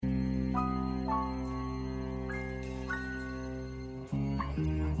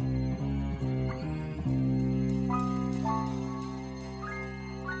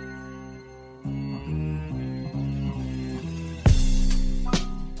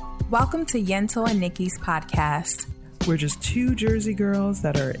Welcome to Yento and Nikki's podcast. We're just two Jersey girls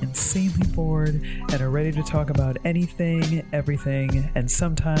that are insanely bored and are ready to talk about anything, everything, and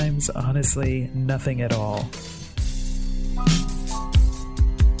sometimes, honestly, nothing at all.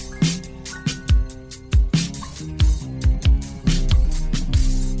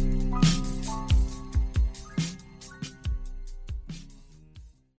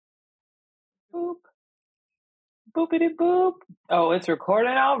 Boop. Boopity boop. Oh, it's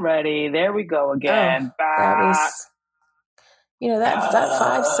recording already. There we go again. That was, that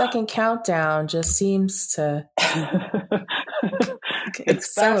 5-second countdown just seems to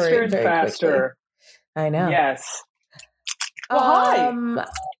it's faster and faster. Quickly. I know. Yes. Well,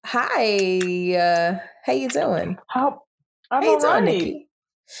 hi. How you doing? I'm how you doing, Nikki?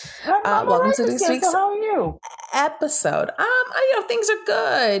 Welcome to this week's how are you? episode. Things are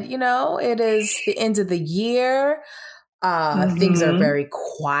good. It is the end of the year. Things are very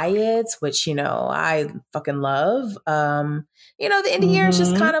quiet, which, I fucking love. The end of the year is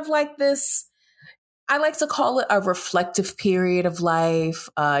just kind of like this, I like to call it a reflective period of life.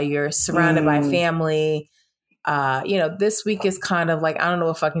 You're surrounded by family. This week is kind of like, I don't know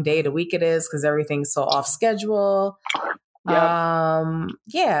what fucking day of the week it is because everything's so off schedule. Yep.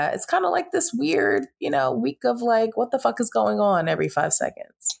 It's kind of like this weird, week of like, what the fuck is going on every 5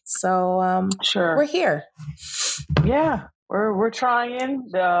 seconds. So, sure, we're here. Yeah, we're trying.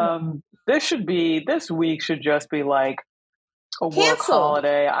 This week should just be like a work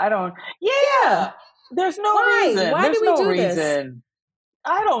holiday. There's no reason. Why There's do we do reason. This?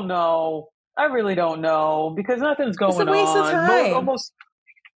 I don't know. I really don't know because nothing's going on. It's a waste of time. Almost.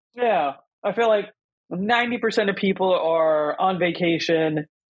 Yeah, I feel like 90% of people are on vacation,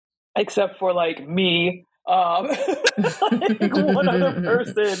 except for like me, like one other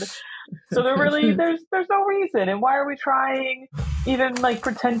person. So there's no reason. And why are we trying, even like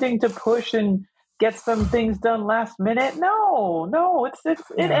pretending to push and get some things done last minute? No,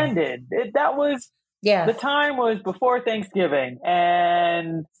 it ended. The time was before Thanksgiving,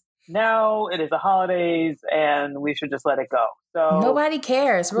 and now it is the holidays, and we should just let it go. So nobody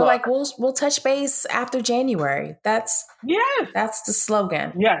cares. We're like, we'll touch base after January. That's the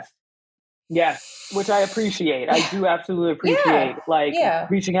slogan. Yes, which I appreciate. I do absolutely appreciate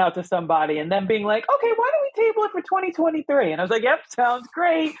reaching out to somebody and then being like, okay, why don't we table it for 2023? And I was like, yep, sounds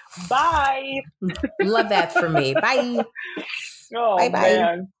great. Bye. Love that for me. Bye. Oh, bye.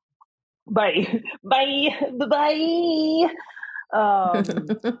 Man. Bye.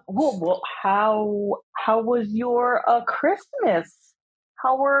 Well, how was your Christmas?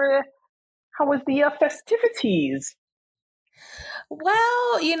 How was the festivities?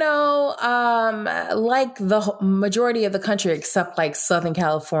 Well, like the majority of the country, except like Southern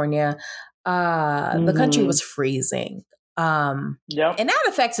California, the country was freezing. And that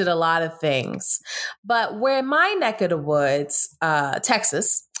affected a lot of things. But we're in my neck of the woods,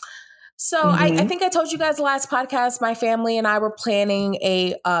 Texas. So I think I told you guys last podcast, my family and I were planning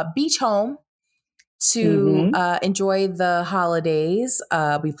a beach home to enjoy the holidays.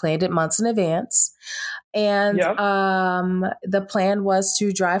 We planned it months in advance. And the plan was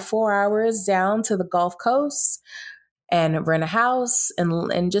to drive 4 hours down to the Gulf Coast and rent a house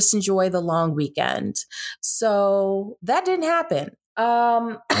and just enjoy the long weekend. So that didn't happen.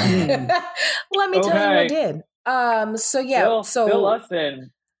 Let me tell you what did. Fill us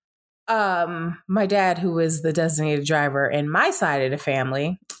in. My dad, who is the designated driver in my side of the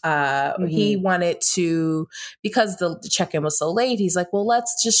family, he wanted to, because the check-in was so late, he's like, well,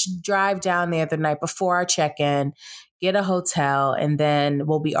 let's just drive down there the night before our check-in, get a hotel, and then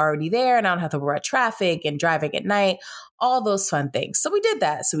we'll be already there and I don't have to worry about traffic and driving at night, all those fun things. So we did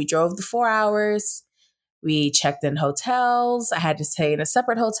that. So we drove the 4 hours. We checked in hotels. I had to stay in a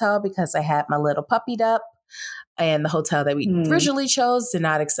separate hotel because I had my little puppy up. And the hotel that we originally chose did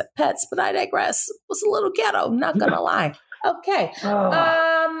not accept pets, but I digress. It was a little ghetto, not gonna lie. Okay. So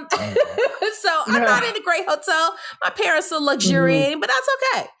I'm not in a great hotel. My parents are luxuriating, but that's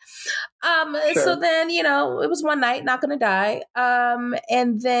okay. So then, it was one night, not gonna die.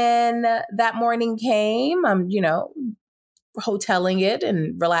 And then that morning came, I'm, hoteling it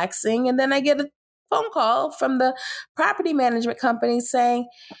and relaxing. And then I get a phone call from the property management company saying,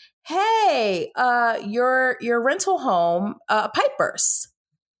 hey, your rental home pipe burst.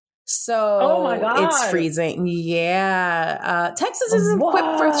 So it's freezing. Yeah. Texas isn't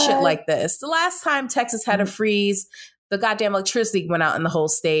equipped for shit like this. The last time Texas had a freeze, the goddamn electricity went out in the whole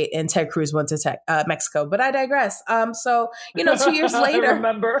state and Ted Cruz went to Mexico. But I digress. 2 years later. I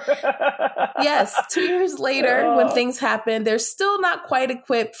remember. Yes. 2 years later, when things happen, they're still not quite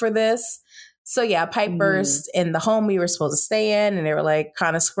equipped for this. So yeah, a pipe burst in the home we were supposed to stay in, and they were like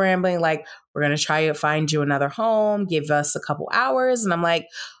kind of scrambling, like, we're going to try to find you another home, give us a couple hours. And I'm like,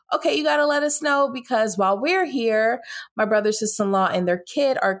 okay, you got to let us know, because while we're here, my brother, sister-in-law, and their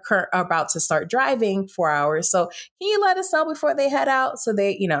kid are about to start driving 4 hours. So can you let us know before they head out? So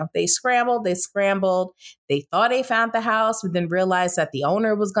they scrambled. They thought they found the house, but then realized that the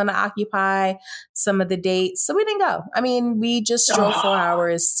owner was going to occupy some of the dates. So we didn't go. I mean, we just drove 4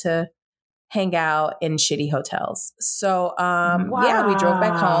 hours to hang out in shitty hotels. So yeah, we drove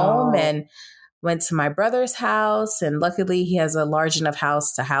back home and went to my brother's house, and luckily he has a large enough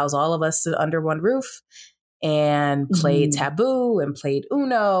house to house all of us under one roof, and played Taboo and played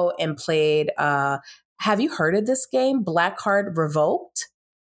Uno and played, have you heard of this game, Black Card Revoked?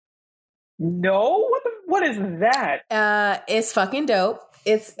 No, what is that? It's fucking dope.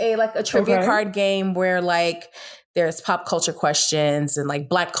 It's a trivia card game where like there's pop culture questions and like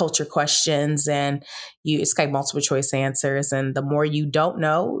Black culture questions, and it's like multiple choice answers. And the more you don't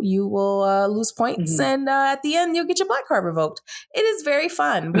know, you will lose points. And at the end, you'll get your Black card revoked. It is very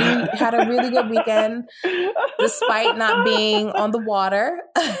fun. We had a really good weekend, despite not being on the water.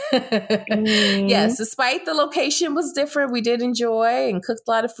 Yes, despite the location was different, we did enjoy and cooked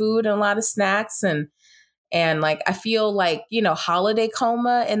a lot of food and a lot of snacks. And like, I feel like, holiday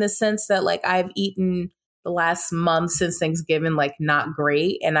coma, in the sense that like I've eaten the last month since Thanksgiving, like not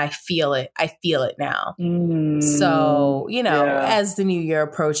great. And I feel it now. So, as the new year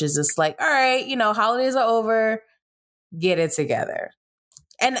approaches, it's like, all right, holidays are over, get it together.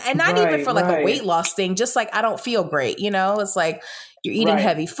 And not even for like a weight loss thing, just like, I don't feel great. It's like you're eating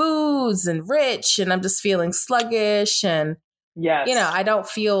heavy foods and rich, and I'm just feeling sluggish. And, I don't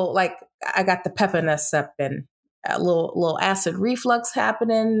feel like I got the pepperness up, and a little acid reflux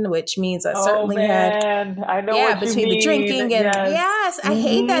happening, which means I certainly had, I know what between you the drinking and I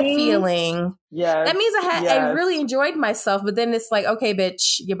hate that feeling. Yeah, that means I really enjoyed myself, but then it's like, okay,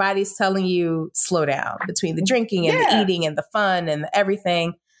 bitch, your body's telling you slow down between the drinking and the eating and the fun and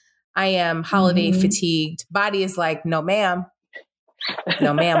everything. I am holiday fatigued. Body is like, no, ma'am,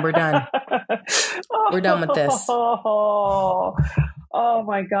 we're done. We're done with this. Oh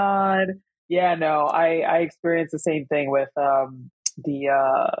my God. Yeah, no, I experienced the same thing with the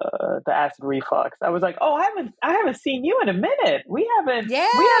acid reflux. I was like, oh, I haven't seen you in a minute. We haven't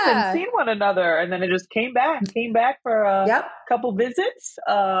seen one another, and then it just came back for a couple visits.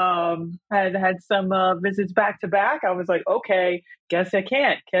 Had some visits back to back. I was like, okay, guess I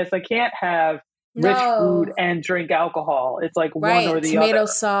can't have rich food and drink alcohol. It's like one or the tomato other.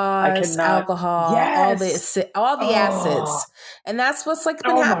 sauce, alcohol, all the acids. And that's what's like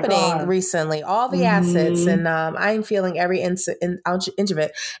been happening recently, all the acids. And I'm feeling every inch of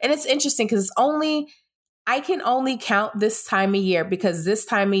it. And it's interesting because I can only count this time of year, because this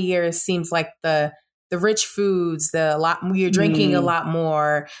time of year seems like the rich foods, you're drinking a lot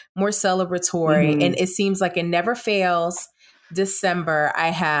more celebratory. And it seems like it never fails. December, I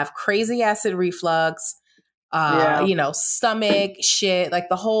have crazy acid reflux, stomach shit, like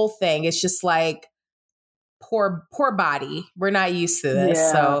the whole thing. It's just like poor body. We're not used to this.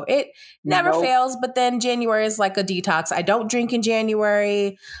 So it never fails. But then January is like a detox. I don't drink in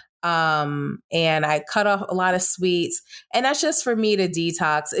January. And I cut off a lot of sweets, and that's just for me to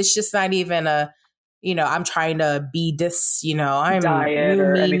detox. It's just not even I'm trying to be this, I'm diet new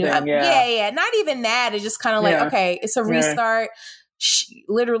or me, anything. Not even that. It's just kind of like, okay, it's a restart.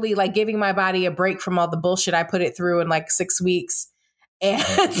 Literally like giving my body a break from all the bullshit I put it through in like 6 weeks, and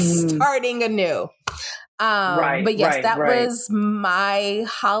starting anew. But yes, that was my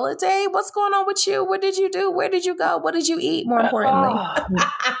holiday. What's going on with you? What did you do? Where did you go? What did you eat? More importantly,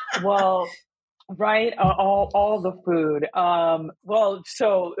 all the food.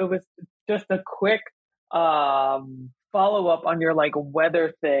 So it was just a quick follow up on your like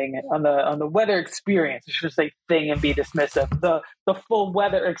weather thing, on the weather experience. I should say thing and be dismissive. The full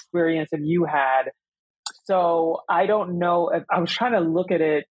weather experience that you had. So I don't know if I was trying to look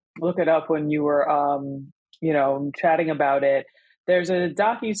it up when you were chatting about it. There's a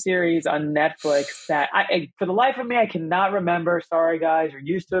docuseries on Netflix that for the life of me, I cannot remember. Sorry guys, you're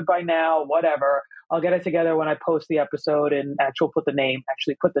used to it by now, whatever. I'll get it together when I post the episode, and put the name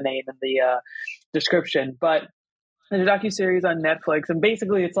in the description. But there's a docuseries on Netflix, and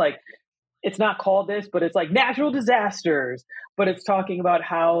basically it's like, it's not called this, but it's like natural disasters, but it's talking about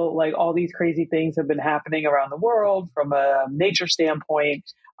how like all these crazy things have been happening around the world from a nature standpoint.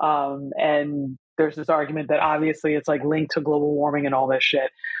 And there's this argument that obviously it's like linked to global warming and all this shit.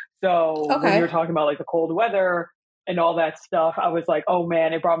 So when you were talking about like the cold weather and all that stuff, I was like, oh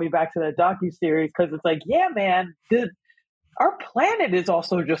man, it brought me back to the docuseries, because it's like, yeah, man, our planet is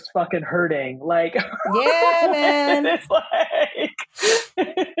also just fucking hurting. Like, Yeah, man. It's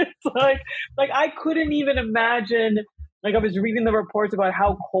like I couldn't even imagine. Like, I was reading the reports about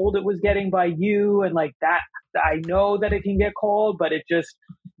how cold it was getting by you, and like that. I know that it can get cold, but it just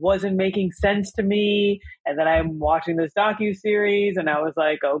wasn't making sense to me. And then I'm watching this docu-series, and I was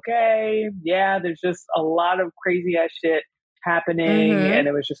like, okay, yeah, there's just a lot of crazy ass shit happening, and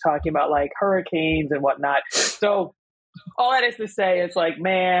it was just talking about like hurricanes and whatnot. So all that is to say, it's like,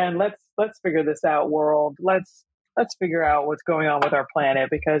 man, let's figure this out, world. Let's figure out what's going on with our planet,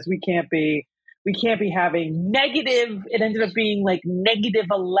 because we can't be having negative. It ended up being like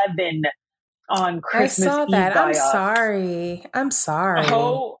 -11 on Christmas I saw Eve that. by I'm us. sorry. I'm sorry.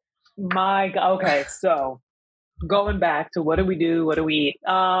 Oh my God. Okay, so going back to what do we do? What do we eat?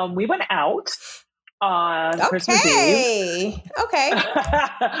 We went out on Christmas Eve. Okay.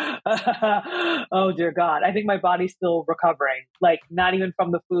 Oh dear God. I think my body's still recovering. Like, not even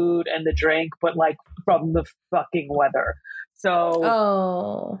from the food and the drink, but like from the fucking weather.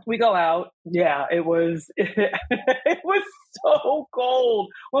 So we go out. Yeah, it was it was so cold.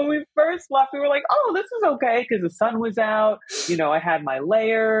 When we first left, we were like, oh, this is okay, because the sun was out. You know, I had my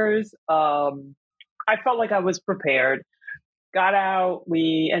layers. I felt like I was prepared. Got out.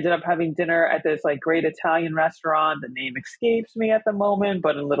 We ended up having dinner at this like great Italian restaurant. The name escapes me at the moment,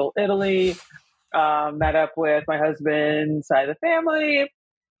 but in Little Italy. Met up with my husband's side of the family.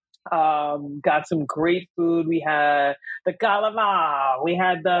 Got some great food. We had the calamari. We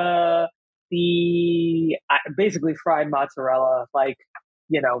had the basically fried mozzarella, like,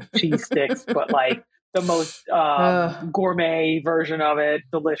 you know, cheese sticks, but like the most gourmet version of it.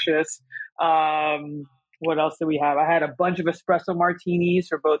 Delicious. What else did we have? I had a bunch of espresso martinis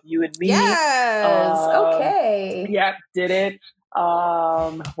for both you and me. Yes. Okay. Yep, did it.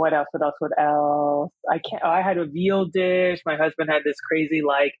 What else? I had a veal dish. My husband had this crazy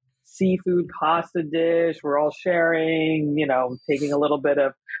like seafood pasta dish. We're all sharing, you know, taking a little bit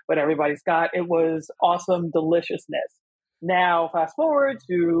of what everybody's got. It was awesome deliciousness. Now, fast forward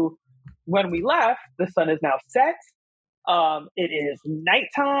to when we left, the sun is now set. It is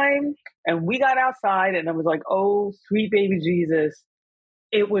nighttime, and we got outside, and I was like, oh, sweet baby Jesus.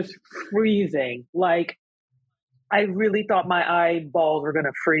 It was freezing. Like, I really thought my eyeballs were going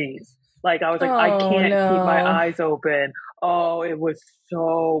to freeze. Like, I was like, I can't keep my eyes open. Oh, it was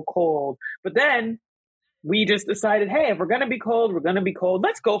so cold. But then we just decided, hey, if we're going to be cold, we're going to be cold.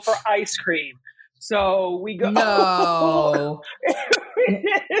 Let's go for ice cream. So we go. No.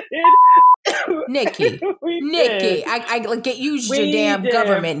 Nikki, I get used your damn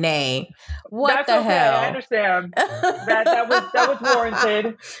government name. What That's the okay. hell? I understand. that was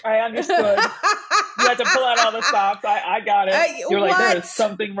warranted. I understood. You had to pull out all the stops. I got it. You're like, there is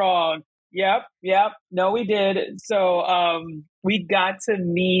something wrong. Yep. No, we did. So we got to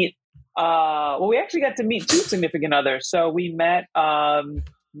meet. We actually got to meet two significant others. So we met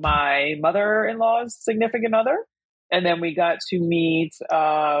my mother-in-law's significant other, and then we got to meet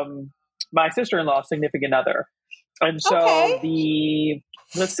my sister-in-law's significant other. And so the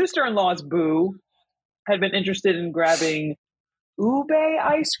sister-in-law's boo had been interested in grabbing ube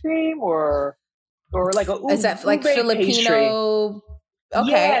ice cream or like a ube, is that like Filipino pastry.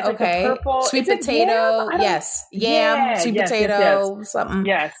 Okay, yeah, okay. Like the purple, sweet potato, yes. Yam, sweet potato, something.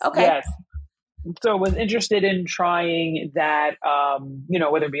 Yes, okay. Yes. So was interested in trying that, you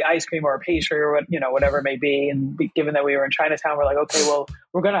know, whether it be ice cream or a pastry or what, you know, whatever it may be. And given that we were in Chinatown, we're like, okay, well,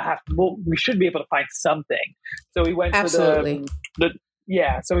 we're going to we should be able to find something. So we went to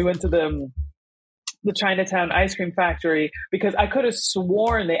the Chinatown ice cream factory, because I could have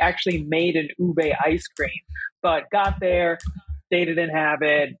sworn they actually made an ube ice cream, but got there, they didn't have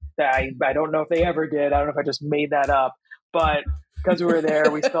it. I don't know if they ever did. I don't know if I just made that up, but because we were there,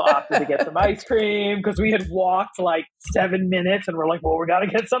 we still opted to get some ice cream, because we had walked like 7 minutes, and we're like, well, we got to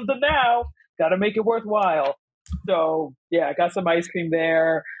get something now. Got to make it worthwhile. So yeah, I got some ice cream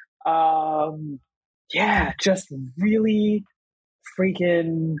there. Just really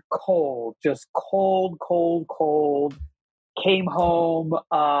freaking cold. Just cold. Came home.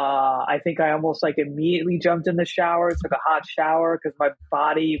 I think I almost like immediately jumped in the shower, took a hot shower, because my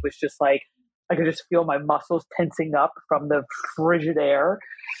body was just like, I could just feel my muscles tensing up from the frigid air.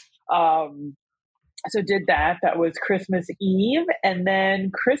 So did that. That was Christmas Eve. And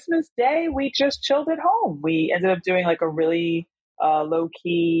then Christmas Day, we just chilled at home. We ended up doing like a really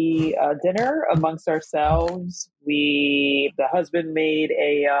low-key dinner amongst ourselves. The husband made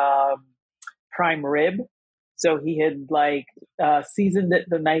a prime rib. So he had like seasoned it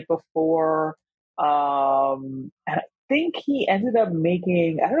the night before. And I think he ended up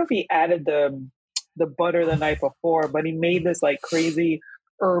making, I don't know if he added the the butter the night before, but he made this like crazy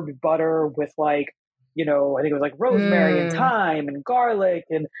herb butter with like, you know, I think it was like rosemary and thyme and garlic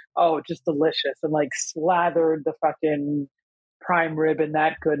and just delicious, and like slathered the fucking prime rib in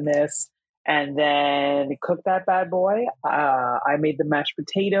that goodness. And then cooked that bad boy. I made the mashed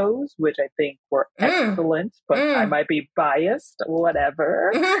potatoes, which I think were excellent, but I might be biased.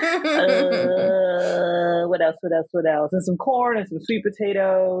 Whatever. What else? And some corn and some sweet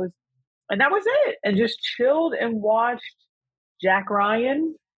potatoes. And that was it. And just chilled and watched Jack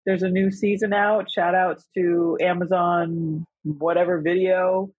Ryan. There's a new season out. Shout outs to Amazon, whatever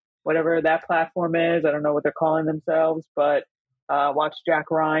video, whatever that platform is. I don't know what they're calling themselves, but watched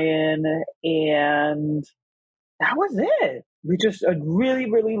Jack Ryan, and that was it. We just a really,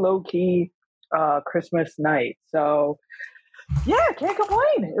 really low key Christmas night. So yeah, can't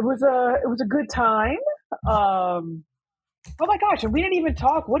complain. It was a good time. Oh my gosh, and we didn't even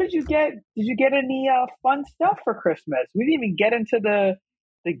talk. What did you get? Did you get any fun stuff for Christmas? We didn't even get into the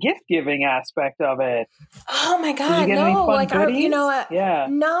gift giving aspect of it. Oh my God, no. Like, you know what? Yeah.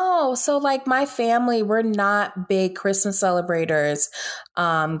 No. So like my family, we're not big Christmas celebrators.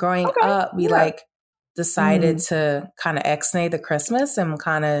 Growing up, we like decided to kind of ex-nay the Christmas and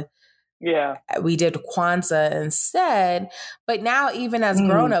kind of, we did Kwanzaa instead. But now even as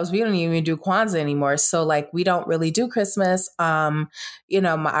grown-ups, we don't even do Kwanzaa anymore. So like, we don't really do Christmas. You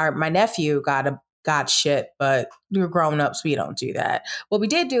know, my nephew got shit, but we're grown-ups, we don't do that. What we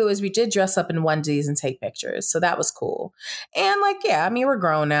did do is we did dress up in onesies and take pictures. So that was cool. And like, yeah, I mean, we're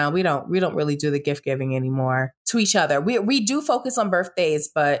grown now. We don't really do the gift giving anymore to each other. We do focus on birthdays,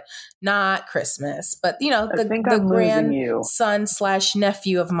 but not Christmas. But you know, the grandson /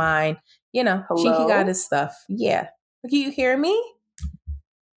 nephew of mine, you know, he got his stuff. Yeah. Can you hear me?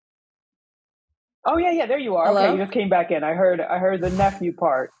 Oh yeah, there you are. Hello? Okay, you just came back in. I heard the nephew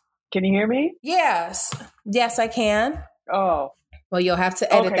part. Can you hear me? Yes, I can. Oh, well, you'll have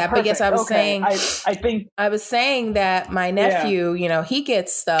to edit that. Perfect. But yes, I was saying. I was saying that my nephew, you know, he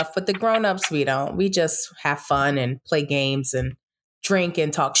gets stuff, but the grown-ups we don't. We just have fun and play games and drink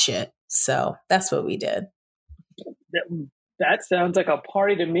and talk shit. So that's what we did. That sounds like a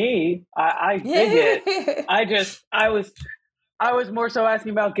party to me. I dig it. I was more so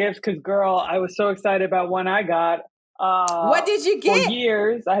asking about gifts because, girl, I was so excited about one I got. What did you get? For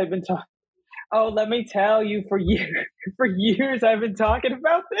years, I have been talking. Oh, let me tell you, for years, I've been talking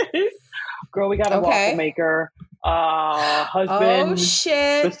about this. Girl, we got a waffle maker. Husband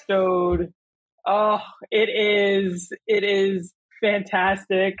bestowed. Oh, it is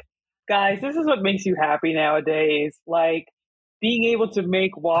fantastic. Guys, this is what makes you happy nowadays. Like, being able to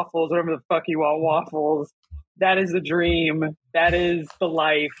make waffles, whatever the fuck you want waffles, that is the dream. That is the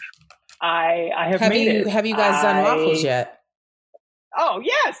life. I have made it. Have you guys done waffles yet? Oh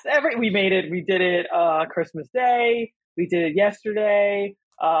yes, we made it. We did it Christmas Day. We did it yesterday.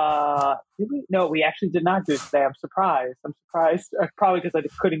 Did we? No, we actually did not do it today. I'm surprised. Probably because I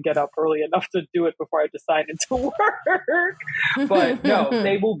couldn't get up early enough to do it before I decided to work. But no,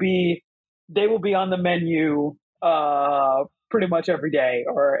 they will be on the menu pretty much every day,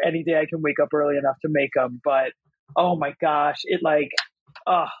 or any day I can wake up early enough to make them. But oh my gosh, it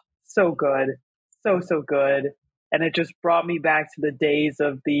so good. So good. And it just brought me back to the days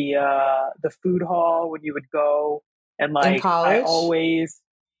of the food hall when you would go and like, in college? I always,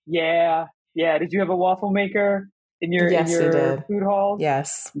 yeah. Did you have a waffle maker in your food hall?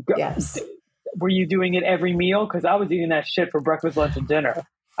 Yes. Yes. Were you doing it every meal? Cause I was eating that shit for breakfast, lunch, and dinner.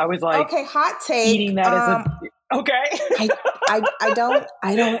 I was like, okay, hot take. Eating that as okay.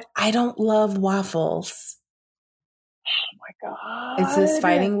 I don't love waffles. Oh my God. Is this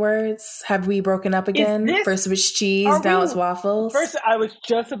fighting words? Have we broken up again? First it was cheese, now it's waffles. First, I was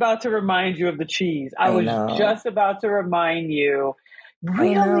just about to remind you of the cheese. I was just about to remind you.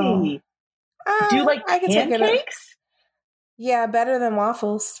 Really? Do you like pancakes? Yeah, better than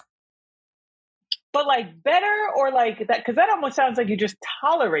waffles. But like better or like that? Because that almost sounds like you just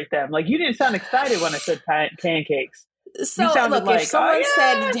tolerate them. Like you didn't sound excited when I said pancakes. So look, if someone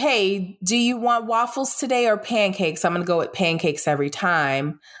said, hey, do you want waffles today or pancakes? I'm going to go with pancakes every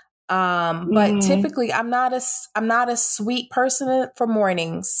time. But typically I'm not a sweet person for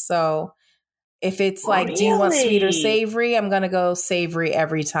mornings. So if it's like, do you want sweet or savory? I'm going to go savory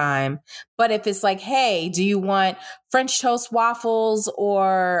every time. But if it's like, hey, do you want French toast waffles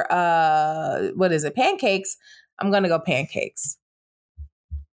or pancakes? I'm going to go pancakes.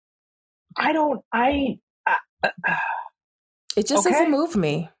 It just doesn't move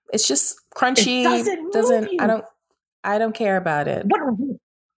me. It's just crunchy. I don't care about it.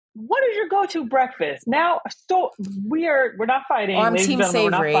 What is your go-to breakfast? Now, so we're not fighting. I'm team savory. We're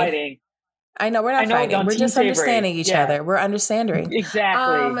not fighting. I know we're not fighting. We're just understanding each other. We're understanding.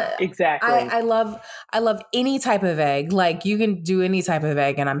 Exactly. I love any type of egg. Like you can do any type of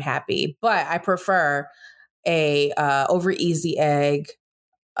egg and I'm happy, but I prefer a over easy egg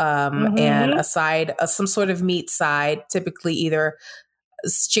and a side, some sort of meat side, typically either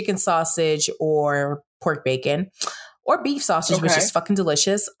chicken sausage or pork bacon or beef sausage, which is fucking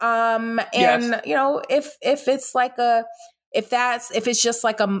delicious. And you know, if it's like if it's just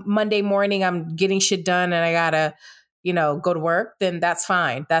like a Monday morning, I'm getting shit done and I gotta, you know, go to work, then that's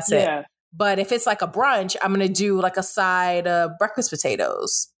fine. That's it. But if it's like a brunch, I'm going to do like a side of breakfast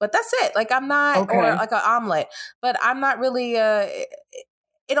potatoes, but that's it. Like I'm not, or like an omelet, but I'm not really,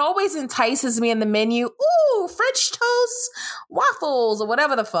 it always entices me in the menu. Ooh, French toast, waffles, or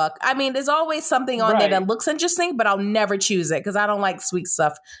whatever the fuck. I mean, there's always something on there that looks interesting, but I'll never choose it because I don't like sweet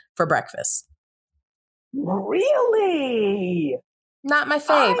stuff for breakfast. Really? Not my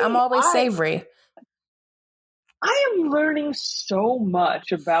fave. I'm always savory. I am learning so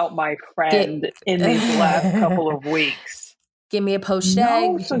much about my friend in these last couple of weeks. Give me a poached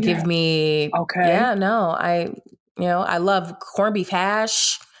egg. So give me I love corned beef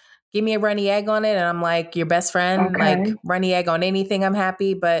hash. Give me a runny egg on it and I'm like your best friend. Like runny egg on anything, I'm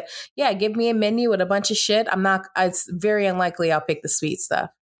happy. But yeah, give me a menu with a bunch of shit. It's very unlikely I'll pick the sweet stuff.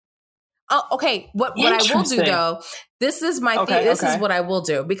 Oh, okay. What I will do though, this is my this is what I will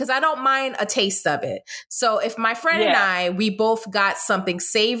do because I don't mind a taste of it. So if my friend and we both got something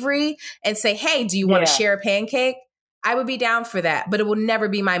savory and say, hey, do you want to share a pancake? I would be down for that, but it will never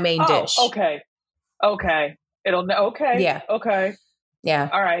be my main dish. Okay. Yeah. Okay. Yeah.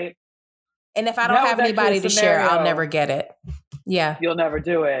 All right. And if I don't have anybody to share, I'll never get it. Yeah. You'll never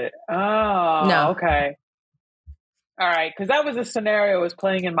do it. Oh, no. Okay. All right, because that was a scenario that was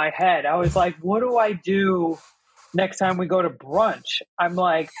playing in my head. I was like, what do I do next time we go to brunch? I'm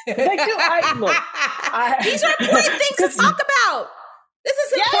like, look. These are important things to talk about. This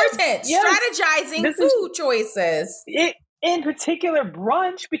is important. Strategizing food choices. In particular,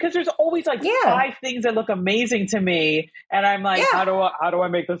 brunch, because there's always like 5 things that look amazing to me. And I'm like, how do I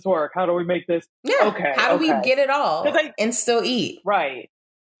make this work? How do we make this? Yeah. Okay. How do we get it all and still eat? Right.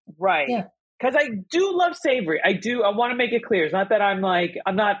 Yeah. Because I do love savory. I want to make it clear. It's not that I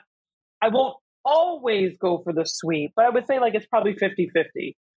won't always go for the sweet, but I would say like it's probably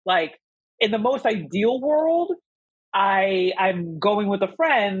 50-50. Like in the most ideal world, I'm going with a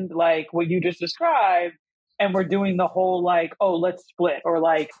friend, like what you just described, and we're doing the whole like, oh, let's split. Or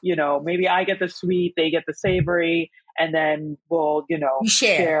like, you know, maybe I get the sweet, they get the savory, and then we'll, you know,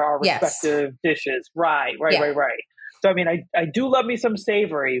 share our respective dishes. Right. So, I mean, I do love me some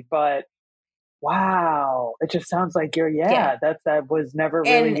savory, but wow, it just sounds like that was never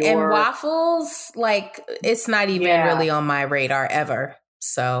really your... And waffles, like it's not even really on my radar ever.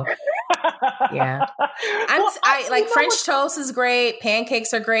 So yeah, I like French toast is great.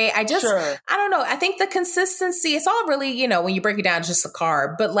 Pancakes are great. I don't know. I think the consistency, it's all really, you know, when you break it down, just a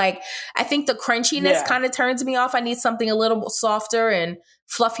carb, but like, I think the crunchiness kind of turns me off. I need something a little softer and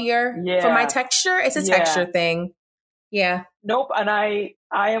fluffier for my texture. It's a texture thing. Yeah. Nope. And I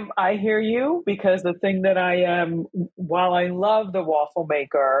hear you, because the thing that I am, while I love the waffle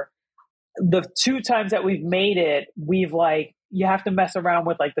maker, the 2 times that we've made it, we've like, you have to mess around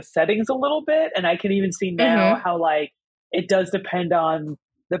with like the settings a little bit. And I can even see now how like it does depend on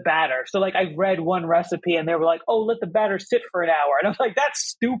the batter. So like I read one recipe and they were like, oh, let the batter sit for an hour. And I was like, that's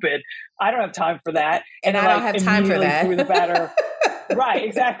stupid. I don't have time for that. And I don't have time for that. Threw the batter. Right,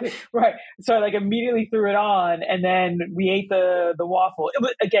 exactly. Right. So I like immediately threw it on, and then we ate the waffle. It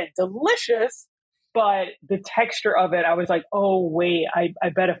was, again, delicious, but the texture of it, I was like, oh wait, I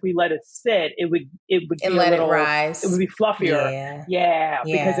bet if we let it sit, it would be let it rise. It would be fluffier. Yeah,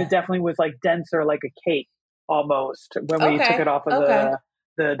 because it definitely was like denser, like a cake almost when we took it off of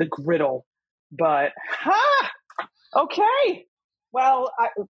the griddle. But okay. Well,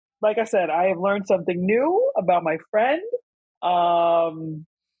 like I said, I have learned something new about my friend. I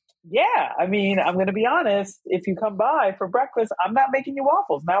mean, I'm going to be honest. If you come by for breakfast, I'm not making you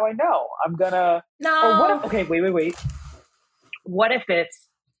waffles. Now I know. I'm going to... No. Or what if... Okay, wait. What if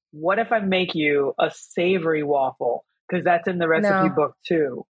I make you a savory waffle? Because that's in the recipe book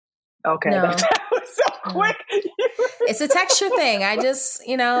too. Okay, that was so quick. It's a texture thing. I just,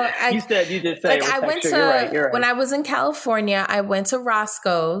 you know, you did say like I went to you're right. When I was in California, I went to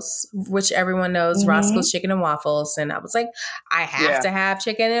Roscoe's, which everyone knows, Roscoe's Chicken and Waffles, and I was like, I have to have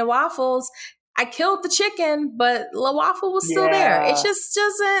chicken and waffles. I killed the chicken, but the waffle was still there. It just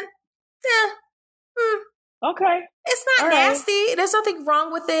doesn't. Okay. It's not All nasty. right. There's nothing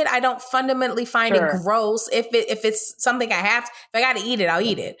wrong with it. I don't fundamentally find it gross. If it's something I have, if I got to eat it, I'll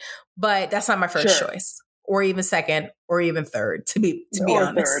eat it. But that's not my first choice, or even second, or even third. To be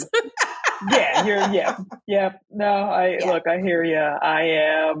honest. Third. No, look. I hear you.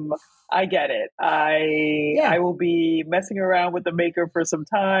 I get it. I will be messing around with the maker for some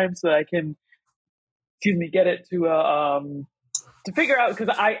time so I can, get it to figure out,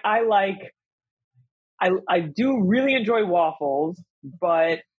 because I do really enjoy waffles,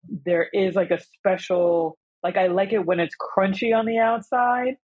 but there is like a special, like I like it when it's crunchy on the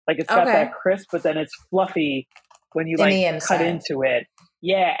outside, like it's got that crisp, but then it's fluffy when you like cut into it.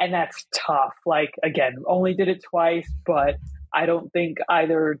 Yeah, and that's tough. Like, again, only did it twice, but I don't think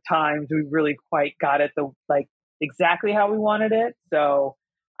either times we really quite got it exactly how we wanted it. So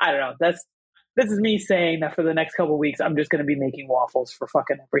I don't know. This is me saying that for the next couple of weeks, I'm just going to be making waffles for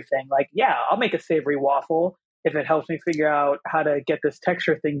fucking everything. Like, yeah, I'll make a savory waffle if it helps me figure out how to get this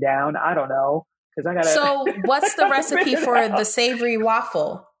texture thing down. I don't know, because I got to. So, what's the recipe for the savory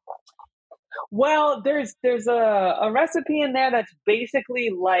waffle? Well, there's a recipe in there that's basically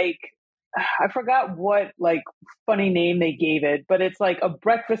like, I forgot what like funny name they gave it, but it's like a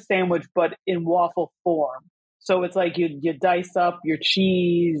breakfast sandwich, but in waffle form. So it's like you dice up your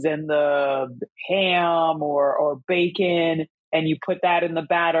cheese and the ham or bacon, and you put that in the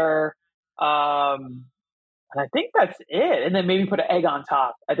batter. And I think that's it. And then maybe put an egg on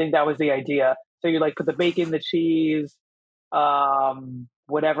top. I think that was the idea. So you like put the bacon, the cheese,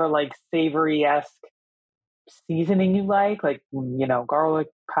 whatever like savory-esque seasoning you like, garlic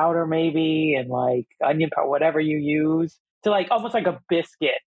powder maybe, and like onion powder, whatever you use, to like almost like a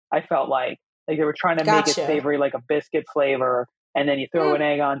biscuit. I felt like they were trying to make it savory, like a biscuit flavor, and then you throw an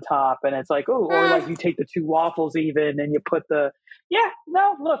egg on top, and it's like, ooh, or like you take the two waffles even, and you put it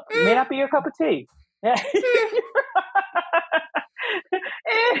may not be your cup of tea. Yeah.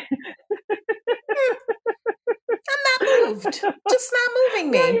 I'm not moved. Just not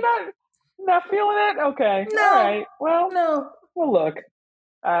moving me. Yeah, you're not feeling it? Okay. No. All right. Well, no. Well, look.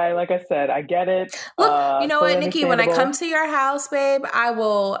 Like I said, I get it. Look, you know what, Nikki? When I come to your house, babe, I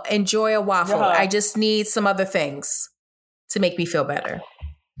will enjoy a waffle. I just need some other things to make me feel better.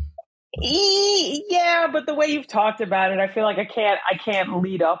 Yeah, but the way you've talked about it, I feel like I can't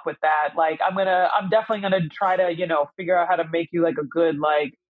lead up with that. Like I'm definitely gonna try to, figure out how to make you like a good,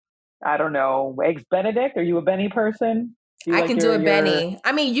 like, I don't know, eggs Benedict. Are you a Benny person? I can do a Benny.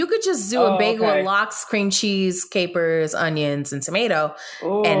 I mean, you could just do a bagel with lox, cream cheese, capers, onions, and tomato,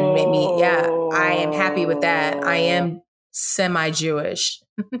 and make me. Yeah, I am happy with that. I am semi-Jewish,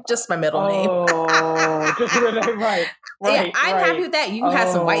 just my middle name. Just really right. Yeah, I'm happy with that. You had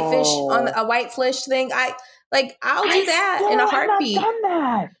some whitefish on a whitefish thing. I'll do that in a heartbeat. I've done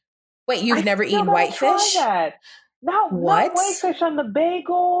that. Wait, you've never eaten whitefish? Not whitefish on the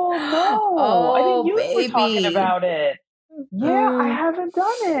bagel. No, I think you were talking about it. Yeah, I haven't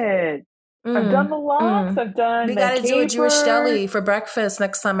done it. I've done the lox. I've done. We got to do a Jewish deli for breakfast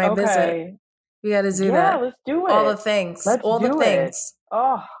next time I visit. We got to do that. Yeah, let's do it. All the things. All the things.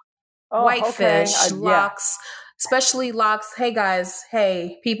 Whitefish, lox, especially lox. Hey guys,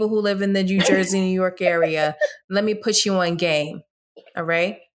 people who live in the New Jersey, New York area, let me put you on game. All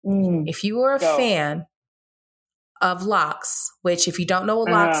right. If you are a fan of lox, which if you don't know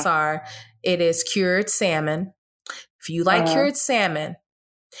what lox are, it is cured salmon. If you like cured salmon,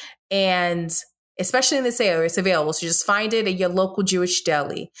 and especially in this area, it's available. So just find it at your local Jewish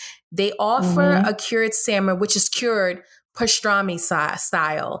deli. They offer a cured salmon, which is cured pastrami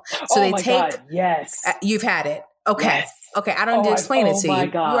style. So they take. God, yes. You've had it. Okay. Yes. Okay. I don't need to explain it to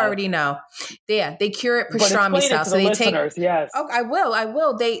you. God. You already know. Yeah. They cure it pastrami style. So they take. Yes. Oh, I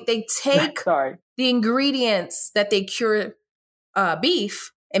will. They take the ingredients that they cure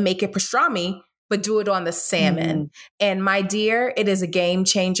beef and make it pastrami, but do it on the salmon. And my dear, it is a game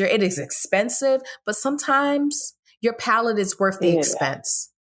changer. It is expensive, but sometimes your palate is worth the expense.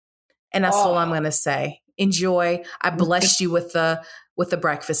 And that's all I'm going to say. Enjoy. I blessed you with the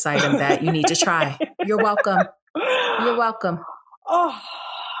breakfast item that you need to try. You're welcome. You're welcome.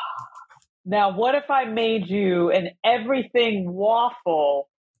 Now, what if I made you an everything waffle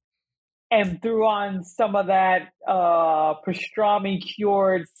and threw on some of that pastrami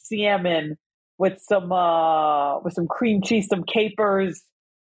cured salmon with some cream cheese, some capers?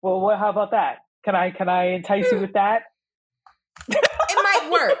 Well, how about that? Can I entice you with that? It might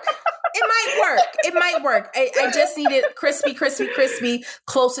work. It might work. I just need it crispy,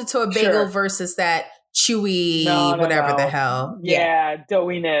 closer to a bagel versus that chewy, whatever the hell. Yeah,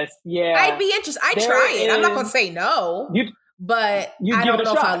 doughiness. Yeah. I'd be interested. I'd try it. I'm not going to say no. but You I give don't it a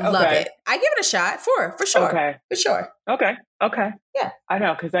know if shot. I love Okay. it. I give it a shot for sure. Okay. For sure. Okay. Yeah. I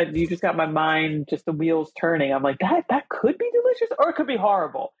know, because you just got my mind, just the wheels turning. I'm like, that could be delicious, or it could be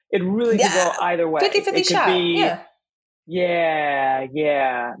horrible. It really could go either way. 50-50 it could shot. be,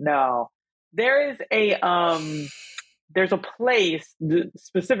 yeah. no. There is there's a place,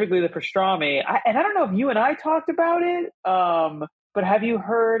 specifically the pastrami, and I don't know if you and I talked about it, but have you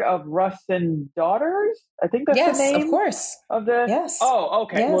heard of Russ and Daughters? I think that's the name. Of course. Of the. Yes. Oh,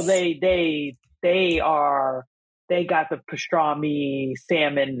 okay. Yes. Well, they got the pastrami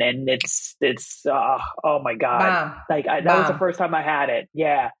salmon, and it's oh my God. Bomb. Like that was the first time I had it.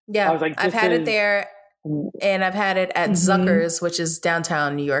 Yeah. I was like, I've had it there, and I've had it at Zucker's, which is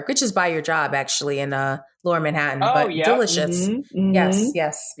downtown New York, which is by your job actually in Lower Manhattan, but delicious.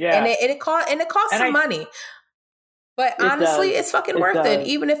 Yes. Yeah. And it costs some money. But honestly, it's fucking worth it.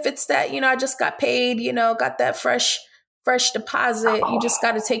 Even if it's that, I just got paid, got that fresh deposit. You just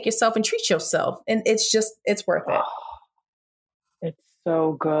got to take yourself and treat yourself. And it's worth it. It's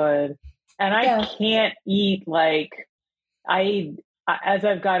so good. And I can't eat as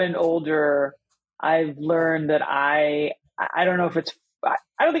I've gotten older, I've learned that I don't know if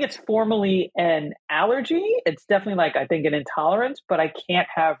I don't think it's formally an allergy. It's definitely I think an intolerance, but I can't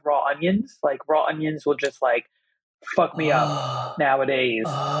have raw onions. Like raw onions will just fuck me up nowadays.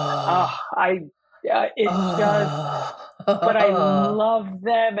 It does, but I love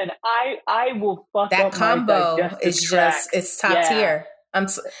them, and I will fuck that up combo my digestive is tract. it's top tier. I'm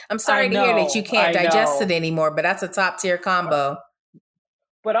sorry to hear that you can't digest it anymore, but that's a top tier combo.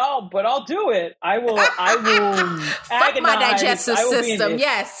 But I'll do it. I will fuck my digestive system.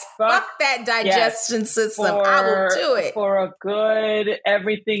 Yes. Fuck that digestion system. I will do it. For a good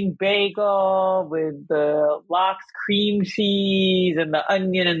everything bagel with the lox cream cheese and the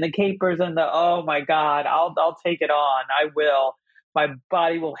onion and the capers and oh my God, I'll take it on. I will. My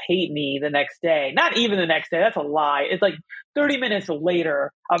body will hate me the next day. Not even the next day. That's a lie. It's 30 minutes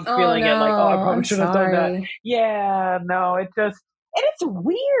later, I'm feeling it I probably should have done that. Yeah, no, it just. And it's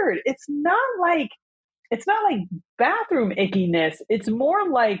weird. It's not like bathroom ickiness. It's more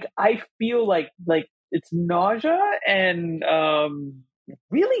I feel like it's nausea and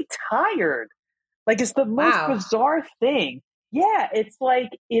really tired. It's the most bizarre thing. Yeah, it's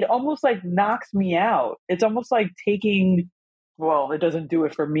it almost knocks me out. It's almost like taking, well, it doesn't do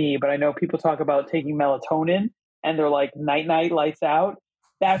it for me, but I know people talk about taking melatonin and they're night lights out.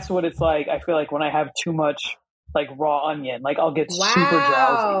 That's what it's like. I feel like when I have too much raw onion, I'll get super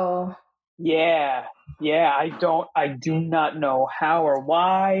drowsy. Yeah. I do not know how or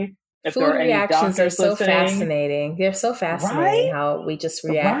why. If food there are any reactions are so listening. Fascinating. They're so fascinating, right? How we just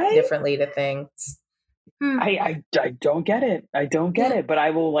react differently to things. I don't get it. I don't get it, but I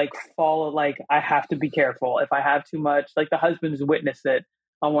will follow, I have to be careful. If I have too much, the husband's witnessed it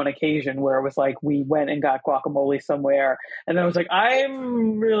on one occasion where it was we went and got guacamole somewhere, and then I was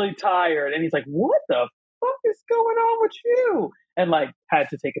I'm really tired, and he's what the fuck is going on with you? And had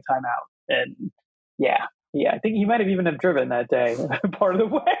to take a time out. And yeah, I think he might have even have driven that day part of the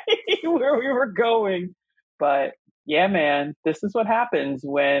way where we were going. But yeah, man, this is what happens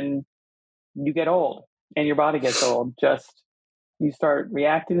when you get old and your body gets old. Just you start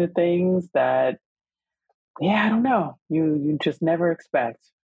reacting to things that, I don't know, you just never expect.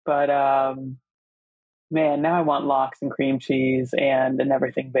 But man, now I want lox and cream cheese and an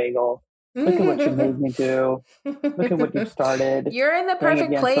everything bagel. Look at what you made me do. Look at what you started. You're in the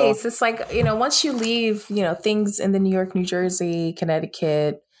perfect place. It's once you leave, things in the New York, New Jersey,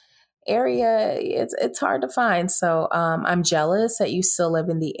 Connecticut area, it's hard to find. So I'm jealous that you still live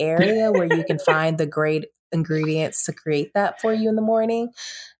in the area where you can find the great ingredients to create that for you in the morning.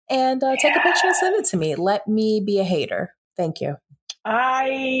 And take a picture and send it to me. Let me be a hater. Thank you.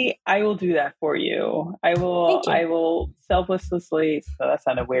 I will do that for you. I will selflessly. So that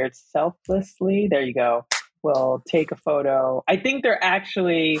sounded weird. Selflessly. There you go. We'll take a photo. I think they're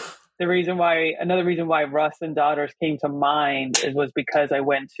actually another reason why Russ and Daughters came to mind was because I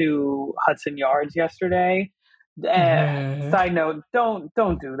went to Hudson Yards yesterday. Side note, don't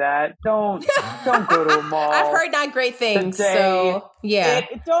do that. Don't go to a mall. I've heard not great things. So yeah,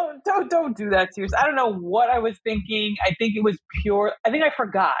 don't do that to yourself. I don't know what I was thinking. I think it was pure. I think I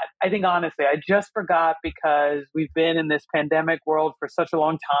forgot. I think honestly, I just forgot because we've been in this pandemic world for such a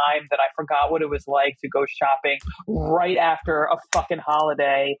long time that I forgot what it was like to go shopping right after a fucking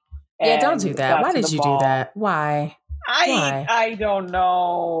holiday. Yeah, don't do that. Why did you do that? Why? I don't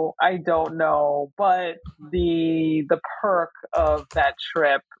know. But the perk of that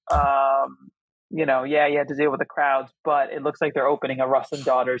trip, you had to deal with the crowds, but it looks like they're opening a Russ and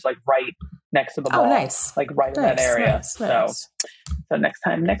Daughters right next to the mall. Nice. Like right in that area. Nice. So next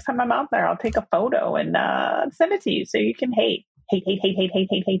time I'm out there, I'll take a photo and send it to you so you can hate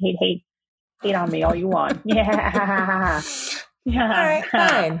on me all you want. Yeah. All right,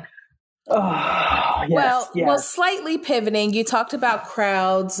 fine. Oh, yes, well, slightly pivoting, you talked about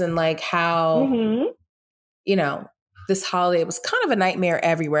crowds and like how, this holiday was kind of a nightmare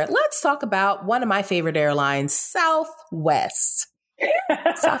everywhere. Let's talk about one of my favorite airlines, Southwest.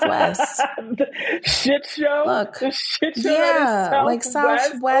 Southwest. Shit show. Look, the shit show. Yeah, like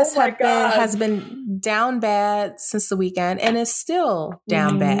Southwest has been down bad since the weekend and is still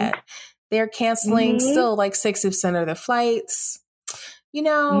down bad. They're canceling still like 60% of their flights.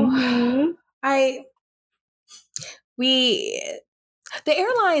 The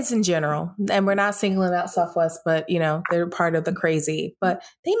airlines in general, and we're not singling out Southwest, but they're part of the crazy, but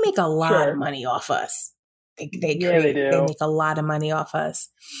they make a lot of money off us. They make a lot of money off us.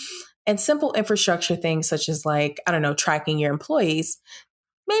 And simple infrastructure things such as like, I don't know, tracking your employees.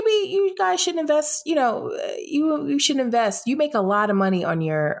 Maybe you guys should invest, you should invest. You make a lot of money on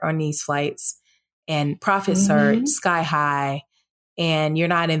these flights and profits are sky high. And you're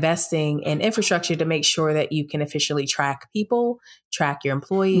not investing in infrastructure to make sure that you can officially track people, track your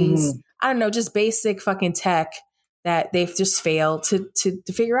employees. I don't know, just basic fucking tech that they've just failed to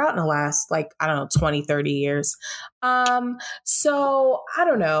figure out in the last, 20, 30 years. So I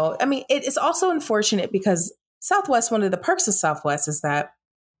don't know. I mean, it is also unfortunate because Southwest, one of the perks of Southwest is that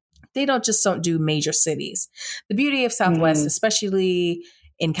they don't do major cities. The beauty of Southwest, especially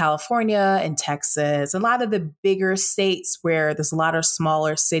in California and Texas, a lot of the bigger states where there's a lot of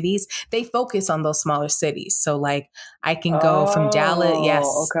smaller cities, they focus on those smaller cities. So like I can go from Dallas. Yes.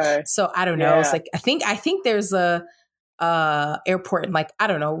 Okay. So I don't know. It's like, I think there's a airport in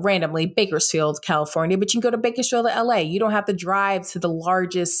randomly Bakersfield, California, but you can go to Bakersfield, LA. You don't have to drive to the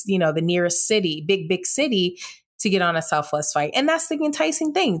largest, the nearest city, big city to get on a Southwest flight. And that's the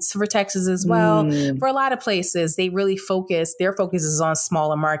enticing thing for Texas as well. For a lot of places, they really their focus is on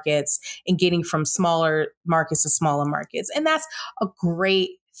smaller markets and getting from smaller markets to smaller markets. And that's a great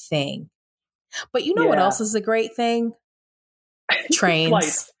thing. But what else is a great thing? Trains.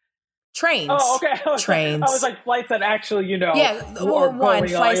 Flights. Trains. Oh, okay. Trains. I was like flights that actually, one,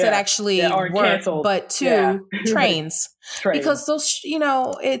 flights that actually work, canceled. but two, trains. Because those,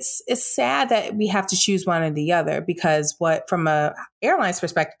 it's sad that we have to choose one or the other because from a airline's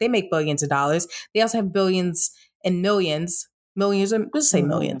perspective, they make billions of dollars. They also have billions and millions, let's say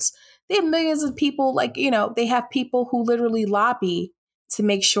millions. They have millions of people, they have people who literally lobby to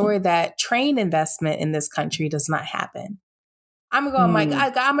make sure that train investment in this country does not happen. I'm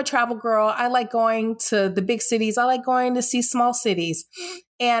a travel girl. I like going to the big cities. I like going to see small cities.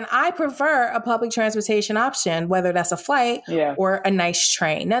 And I prefer a public transportation option, whether that's a flight or a nice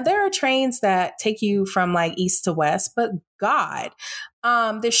train. Now, there are trains that take you from east to west, but God,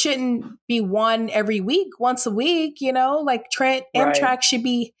 there shouldn't be one every week, once a week, Amtrak should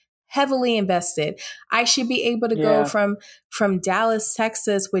be heavily invested. I should be able to go from Dallas,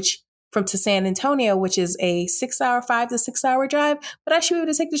 Texas, to San Antonio, which is a 5 to 6 hour drive, but I should be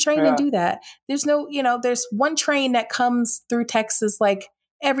able to take the train and do that. There's there's one train that comes through Texas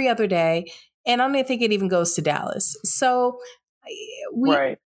every other day, and I don't even think it even goes to Dallas. So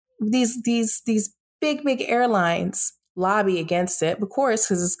these big airlines lobby against it, of course,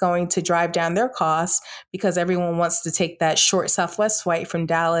 because it's going to drive down their costs because everyone wants to take that short Southwest flight from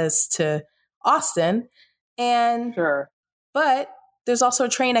Dallas to Austin. But there's also a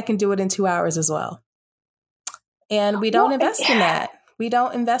train that can do it in 2 hours as well. And we don't invest in that. We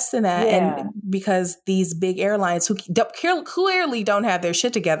don't invest in that. And because these big airlines who clearly don't have their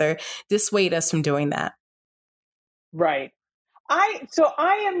shit together dissuade us from doing that. Right.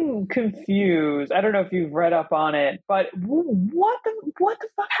 I am confused. I don't know if you've read up on it, but what the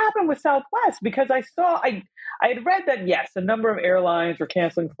fuck happened with Southwest? Because I had read that a number of airlines were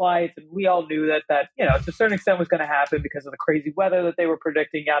canceling flights, and we all knew that to a certain extent was going to happen because of the crazy weather that they were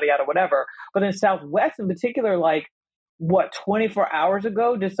predicting, yada yada, whatever. But then Southwest in particular, 24 hours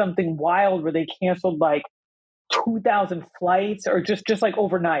ago, did something wild where they canceled 2,000 flights, or just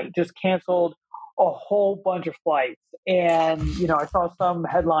overnight, just canceled a whole bunch of flights. And, I saw some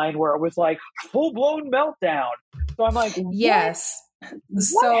headline where it was full-blown meltdown. So I'm like, yes.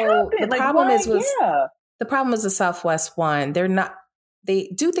 What happened? The problem is the Southwest one.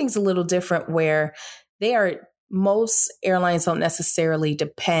 They do things a little different where most airlines don't necessarily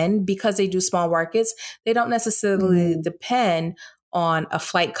depend, because they do small markets, they don't necessarily depend on a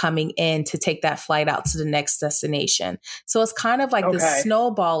flight coming in to take that flight out to the next destination. So it's kind of like the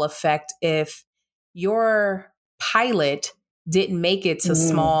snowball effect. If your pilot didn't make it to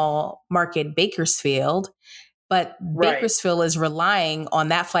small market Bakersfield, but Bakersfield is relying on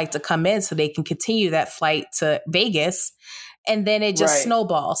that flight to come in so they can continue that flight to Vegas. And then it just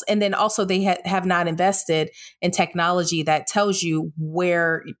snowballs. And then also they have not invested in technology that tells you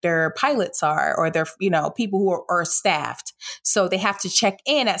where their pilots are or their, people who are staffed. So they have to check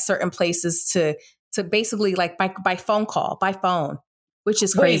in at certain places to basically like by phone, which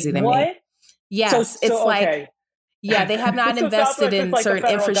is crazy to me. Yes. It's like, okay. Yeah, they have not invested in like certain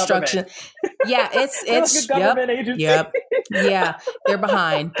infrastructure. Yeah, it's like a government agency. Yeah, they're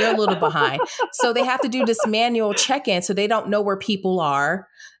behind. They're a little behind. So they have to do this manual check-in, so they don't know where people are,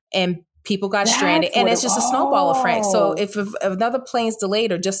 and people got stranded, and it's just a snowball effect. So if another plane's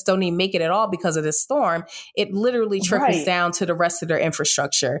delayed or just don't even make it at all because of this storm, it literally trickles down to the rest of their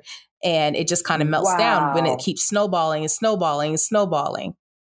infrastructure, and it just kind of melts down when it keeps snowballing and snowballing and snowballing.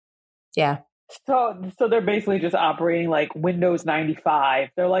 Yeah. So they're basically just operating like Windows 95.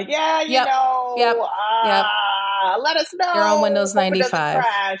 They're like, let us know. They're on Windows 95.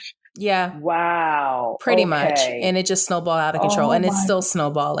 Crash. Yeah. Wow. Pretty much. And it just snowballed out of control. And it's still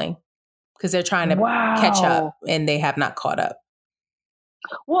snowballing because they're trying to catch up and they have not caught up.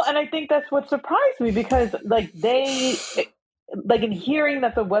 Well, and I think that's what surprised me because in hearing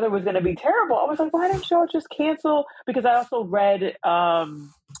that the weather was going to be terrible, I was like, why didn't y'all just cancel? Because I also read, I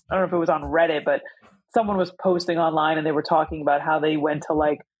don't know if it was on Reddit, but someone was posting online and they were talking about how they went to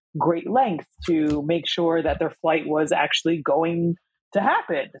like great lengths to make sure that their flight was actually going to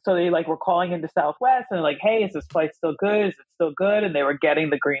happen. So they like were calling into Southwest and like, hey, is this flight still good? Is it still good? And they were getting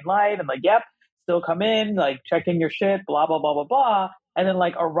the green light and like, yep, still come in, like check in your shit, blah, blah, blah, blah, blah. And then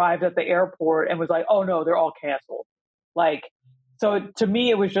like arrived at the airport and was like, oh no, they're all canceled. Like, so to me,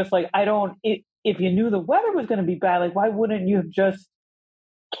 it was just like, if you knew the weather was going to be bad, like, why wouldn't you have just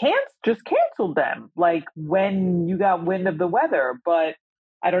canceled them? Like when you got wind of the weather, but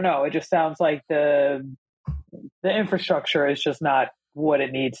I don't know. It just sounds like the infrastructure is just not what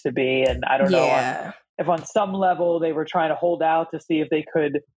it needs to be. And I don't know if on some level they were trying to hold out to see if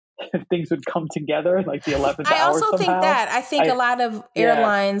things would come together, like the 11th hour. I also somehow. Think that. I think a lot of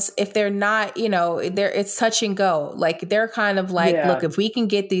airlines, if they're not, it's touch and go. Like they're kind of like, look, if we can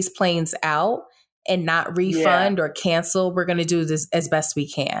get these planes out and not refund or cancel, we're going to do this as best we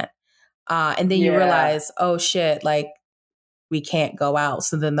can. And then you realize, oh shit, like we can't go out.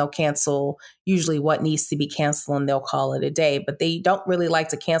 So then they'll cancel usually what needs to be canceled and they'll call it a day. But they don't really like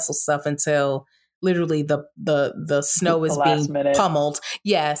to cancel stuff until literally the snow is being pummeled.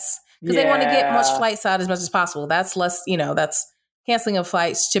 Yes. Because they want to get much flights out as much as possible. That's less, that's canceling of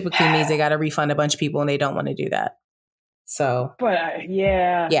flights typically means they got to refund a bunch of people and they don't want to do that. So, but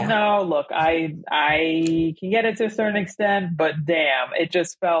no, look, I can get it to a certain extent, but damn,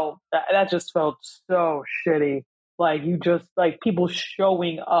 that just felt so shitty. Like you just like people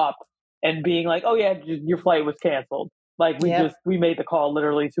showing up and being like, oh yeah, your flight was canceled. Like we made the call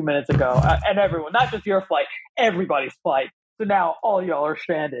literally 2 minutes ago, and everyone, not just your flight, everybody's flight. So now all y'all are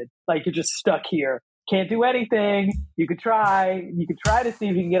stranded. Like you're just stuck here. Can't do anything. You could try to see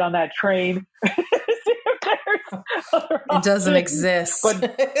if you can get on that train. It doesn't exist.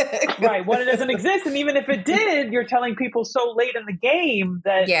 But it doesn't exist. And even if it did, you're telling people so late in the game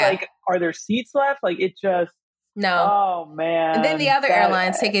that like, are there seats left? Like it just, no. Oh man. And then the other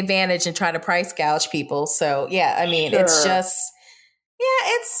airlines take advantage and try to price gouge people. So it's just,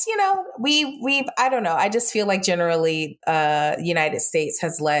 it's, we've, I don't know. I just feel like generally, United States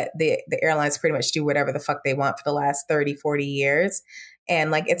has let the airlines pretty much do whatever the fuck they want for the last 30, 40 years.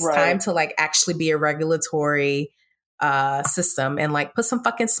 And like, it's time to like actually be a regulatory system and like put some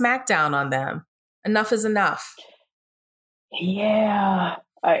fucking smackdown on them. Enough is enough. Yeah.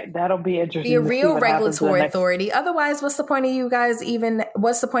 That'll be interesting. Be a real regulatory authority. Otherwise, what's the point of you guys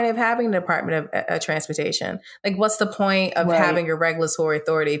what's the point of having the Department of Transportation? Like, what's the point of having a regulatory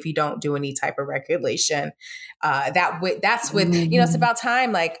authority if you don't do any type of regulation? That's with, it's about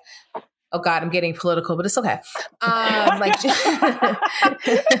time, like, oh God, I'm getting political, but it's okay. Like, oh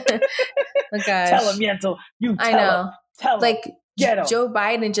gosh. Tell him, Yentl. I know. Tell him. Like, Joe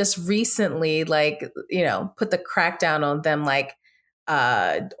Biden just recently, like, put the crackdown on them, like,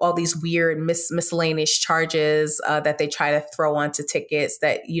 all these weird miscellaneous charges that they try to throw onto tickets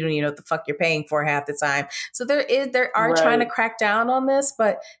that you don't even know what the fuck you're paying for half the time. So they are trying to crack down on this,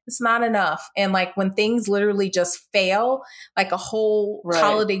 but it's not enough. And like when things literally just fail, like a whole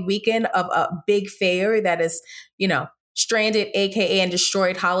holiday weekend of a big failure that is, stranded, AKA, and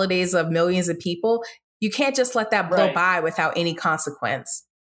destroyed holidays of millions of people, you can't just let that blow by without any consequence.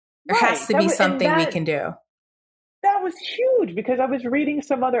 There has to be something we can do. That was huge because I was reading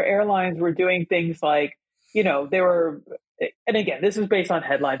some other airlines were doing things like, they were and again, this is based on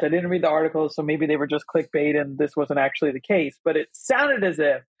headlines. I didn't read the articles, so maybe they were just clickbait and this wasn't actually the case. But it sounded as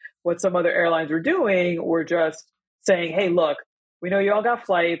if what some other airlines were doing were just saying, hey, look, we know you all got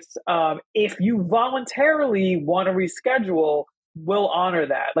flights. If you voluntarily want to reschedule, we'll honor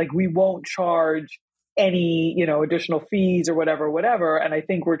that. Like, we won't charge any, additional fees or whatever. And I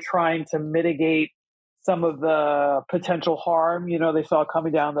think we're trying to mitigate some of the potential harm, they saw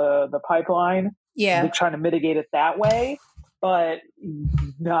coming down the pipeline. Yeah. They're trying to mitigate it that way, but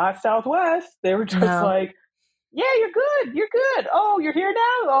not Southwest. They were just like, yeah, you're good. Oh, you're here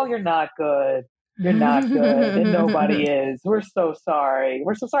now? Oh, you're not good. You're not good. And nobody is. We're so sorry.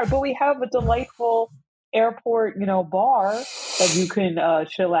 But we have a delightful airport, bar that you can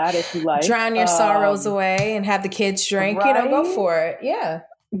chill at if you like. Drown your sorrows away and have the kids drink, right? Go for it. Yeah.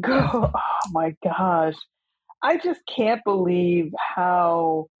 Oh my gosh. I just can't believe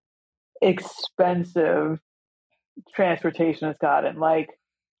how expensive transportation has gotten. Like,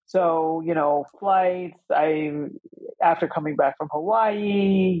 so, flights, after coming back from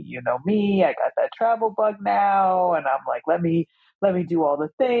Hawaii, me, I got that travel bug now. And I'm like, let me do all the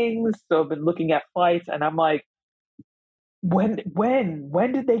things. So I've been looking at flights and I'm like, when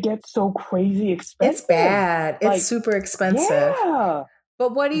did they get so crazy expensive? It's bad. It's super expensive. Yeah.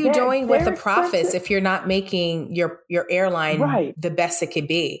 But what are you doing with the profits if you're not making your airline the best it could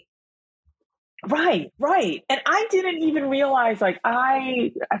be? Right. And I didn't even realize, like,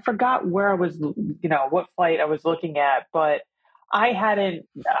 I forgot where I was, what flight I was looking at, but I have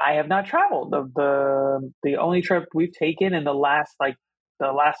not traveled. The only trip we've taken in the last flight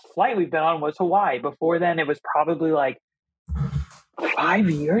we've been on was Hawaii. Before then, it was probably like 5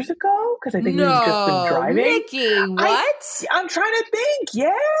 years ago, because I think we've just been driving. Nikki, what? I'm trying to think.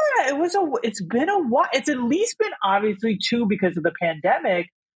 Yeah, it's been a while. It's at least been obviously 2 because of the pandemic,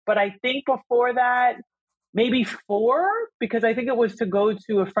 but I think before that, maybe 4, because I think it was to go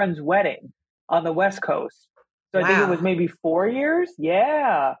to a friend's wedding on the West Coast. So I think it was maybe 4 years.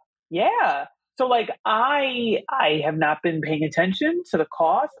 Yeah. So like I have not been paying attention to the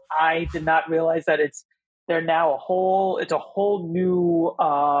cost. I did not realize that they're now it's a whole new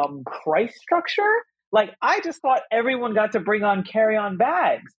price structure. Like, I just thought everyone got to bring on carry-on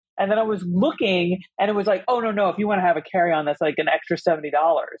bags. And then I was looking and it was like, oh, no. If you want to have a carry-on, that's like an extra $70.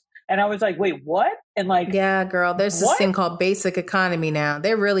 And I was like, wait, what? And like, yeah, girl, there's this thing called basic economy now.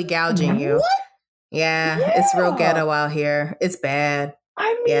 They're really gouging you. What? Yeah, it's real ghetto out here. It's bad.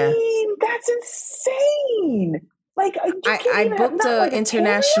 I mean, that's insane. Like, I booked an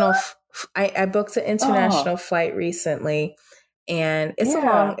international. I booked an international flight recently, and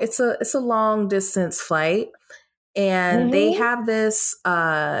it's a long distance flight, and they have this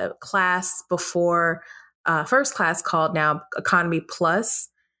class before first class called now Economy Plus,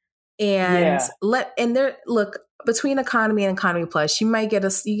 and between economy and economy plus, you get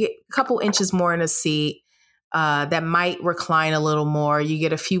a couple inches more in a seat that might recline a little more. You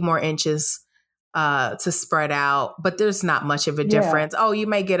get a few more inches to spread out, but there's not much of a difference. Oh, you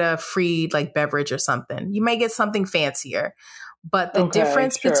might get a free like beverage or something. You might get something fancier, but the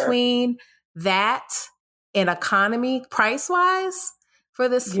difference between that and economy price wise for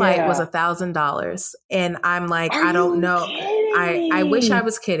this flight was $1,000. And I'm like, I don't know. I wish I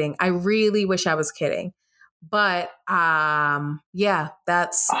was kidding. I really wish I was kidding. But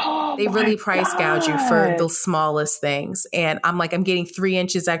that's they really price gouge you for the smallest things. And I'm like, I'm getting 3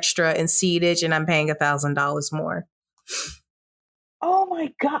 inches extra in seatage and I'm paying $1,000 more. Oh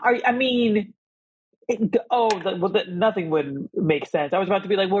my God. Nothing would make sense. I was about to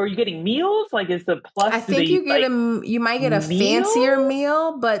be like, well, are you getting meals? Like, is the plus? I think you might get a fancier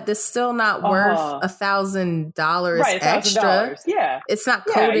meal, but it's still not worth $1,000 extra. $1,000. Yeah, it's not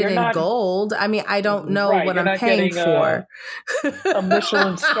coated in gold. I mean, I don't know what I'm paying for. A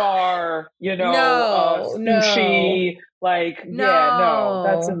Michelin star, sushi. Oh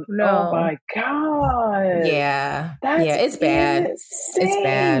my God. Yeah, it's bad. Insane. It's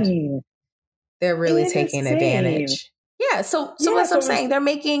bad. They're really taking advantage. Yeah. So what I'm saying, they're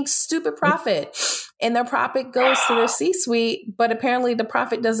making stupid profit and their profit goes to their C-suite, but apparently the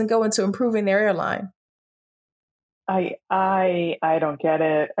profit doesn't go into improving their airline. I don't get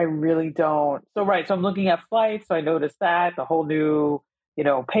it. I really don't. So I'm looking at flights. So I noticed that the whole new,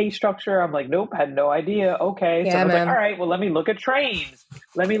 pay structure. I'm like, nope, had no idea. Okay. So I was like, all right, well, let me look at trains.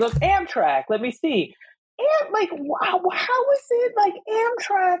 Let me look Amtrak. Let me see. And like, wow, how is it like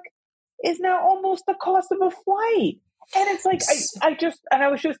Amtrak is now almost the cost of a flight? And it's like, I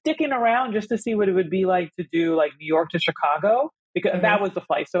was just dicking around just to see what it would be like to do like New York to Chicago, because that was the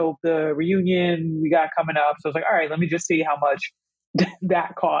flight. So the reunion we got coming up. So I was like, all right, let me just see how much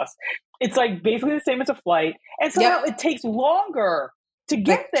that costs. it's like basically the same as a flight, and somehow it takes longer to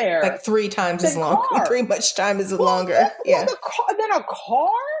get there. Like 3 times as long. Car. 3 much time is longer. Than a car?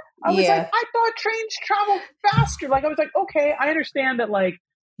 I was like, I thought trains travel faster. Like, I was like, okay, I understand that, like,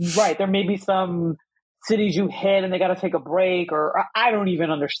 right, there may be some cities you hit and they got to take a break, or I don't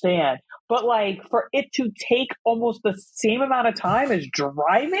even understand. But, like, for it to take almost the same amount of time as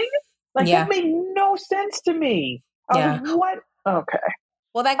driving, like, that made no sense to me. I was like, what? Okay.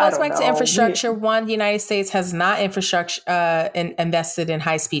 Well, that goes back to infrastructure. One, the United States has not invested in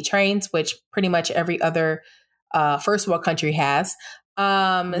high-speed trains, which pretty much every other first world country has.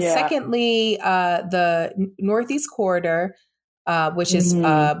 Secondly, the Northeast Corridor, which is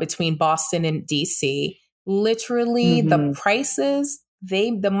between Boston and DC, literally the prices,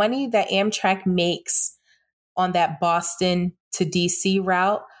 the money that Amtrak makes on that Boston to DC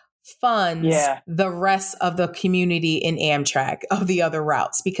route funds the rest of the community in Amtrak of the other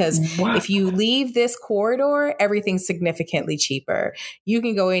routes. Because if you leave this corridor, everything's significantly cheaper. You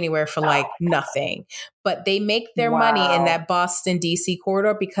can go anywhere for like nothing, but they make their money in that Boston DC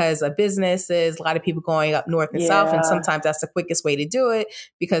corridor because of businesses, a lot of people going up north and south. And sometimes that's the quickest way to do it,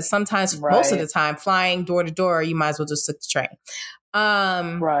 because sometimes most of the time flying door to door, you might as well just take the train.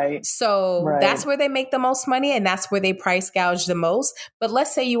 So that's where they make the most money, and that's where they price gouge the most. But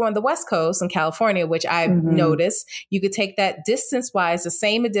let's say you were on the West Coast in California, which I've noticed, you could take that distance wise, the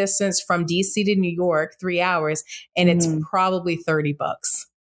same distance from DC to New York, 3 hours, and it's probably $30.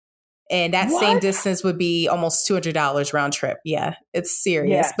 And that same distance would be almost $200 round trip. Yeah, it's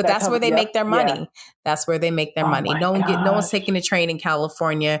serious. But that's where they make their money. That's where they make their money. No one's taking a train in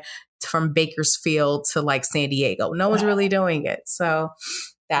California from Bakersfield to like San Diego. No one's really doing it. So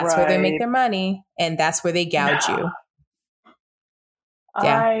that's where they make their money, and that's where they gouge you.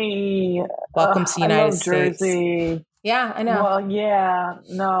 Welcome to the United States. Jersey. Yeah, I know.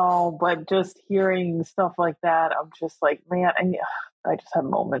 Well, but just hearing stuff like that, I'm just like, man, I just have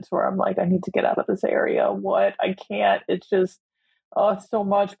moments where I'm like, I need to get out of this area. What? I can't. It's just, it's so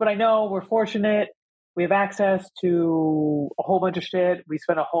much. But I know we're fortunate. We have access to a whole bunch of shit. We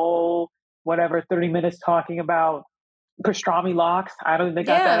spent a whole, 30 minutes talking about Pastrami Lox. I don't think they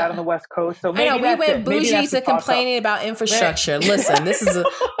got that out on the West Coast. So maybe I know, we went bougie to complaining about infrastructure. Listen, this is a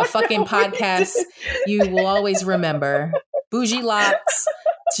fucking podcast you will always remember. Bougie Lox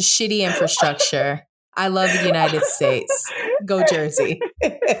to shitty infrastructure. I love the United States. Go Jersey.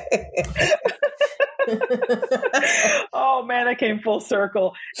 Oh man, that came full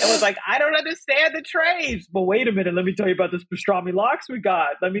circle. It was like, I don't understand the trains. But wait a minute, let me tell you about this Pastrami Lox we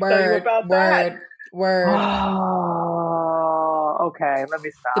got. Let me tell you about that. Oh, okay, let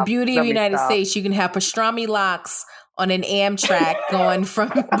me stop. The beauty of the United States, you can have Pastrami Lox on an Amtrak going from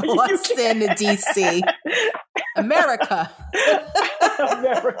Boston to DC. America.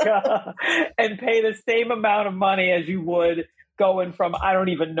 And pay the same amount of money as you would going from, I don't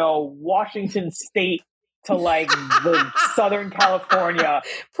even know, Washington State to like the Southern California.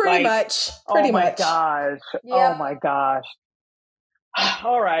 Pretty much. Oh my gosh.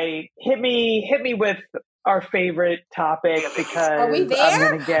 All right. Hit me with our favorite topic, because are we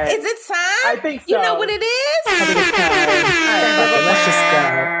there? Is it time? I think so. You know what it is? I think it's time. All right, let's just go.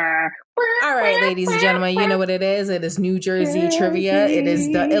 All right, ladies and gentlemen, you know what it is. It is New Jersey trivia. It is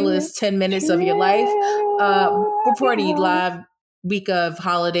the illest 10 minutes of your life. Reporting live week of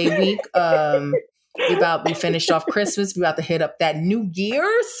holiday week. We finished off Christmas. We about to hit up that New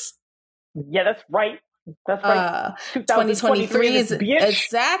Year's. Yeah, that's right. 2023 is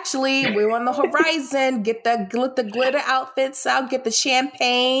exactly, we're on the horizon. Get the glitter outfits out, get the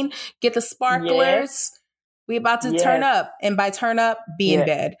champagne, get the sparklers. We about to turn up, and by turn up, be in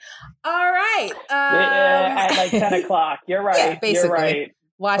bed. All right. At like 10 o'clock. You're right. Yeah, basically. You're right.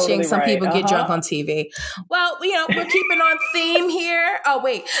 Watching totally some people get drunk on TV. Well, we're keeping on theme here. Oh,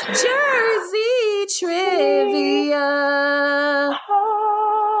 wait. Jersey trivia.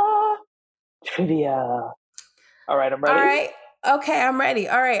 Trivia. All right, I'm ready. All right. Okay, I'm ready.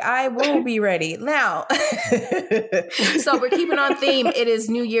 All right, I will be ready. Now, so we're keeping on theme. It is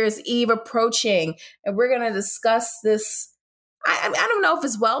New Year's Eve approaching, and we're going to discuss this. I don't know if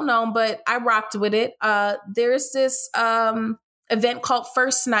it's well known, but I rocked with it. There's this event called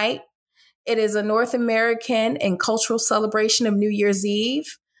First Night. It is a North American and cultural celebration of New Year's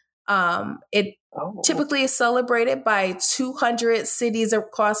Eve. It typically is celebrated by 200 cities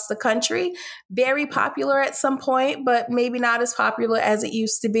across the country. Very popular at some point, but maybe not as popular as it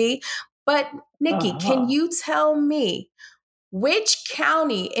used to be. But Nikki, can you tell me which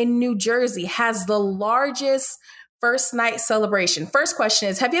county in New Jersey has the largest First Night celebration? First question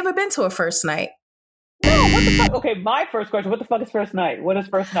is, have you ever been to a First Night? No, Oh, what the fuck? Okay, my first question. What the fuck is first night? What is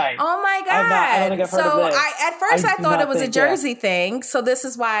first night? Oh my God. I don't think I've heard of this. At first I thought it was a Jersey thing. So this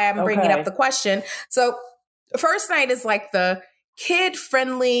is why I'm bringing up the question. So first night is like the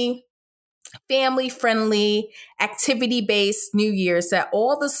kid-friendly, family-friendly, activity-based New Year's that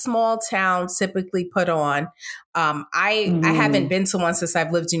all the small towns typically put on. I haven't been to one since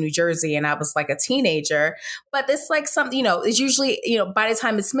I've lived in New Jersey and I was like a teenager, but it's like something, it's usually, by the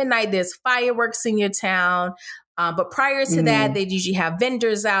time it's midnight, there's fireworks in your town. But prior to that, they'd usually have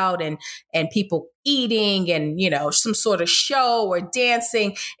vendors out and people eating and, some sort of show or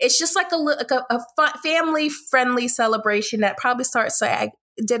dancing. It's just like a family-friendly celebration that probably starts at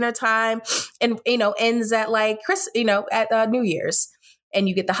dinner time and, ends at like at New Year's. And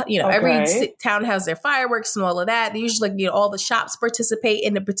you get every town has their fireworks and all of that. They usually, all the shops participate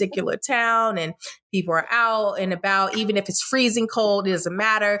in a particular town and people are out and about. Even if it's freezing cold, it doesn't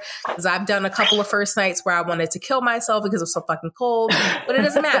matter. Because I've done a couple of first nights where I wanted to kill myself because it was so fucking cold, but it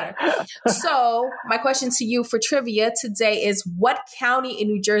doesn't matter. So my question to you for trivia today is, what county in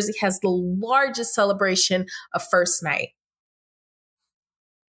New Jersey has the largest celebration of first night?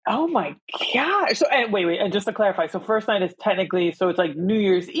 Oh my God. So, and wait. And just to clarify, so first night is technically, so it's like New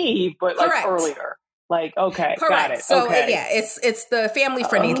Year's Eve, but like Correct. Earlier. Like, okay. Correct. Got it. So okay. It's the family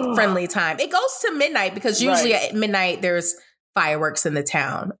friendly time. It goes to midnight because usually at midnight there's fireworks in the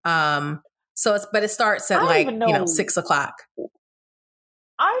town. But it starts at 6:00.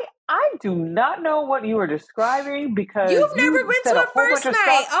 I do not know what you were describing because you've never been to a first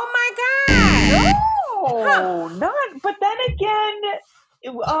night. Oh my God. No, not. But then again,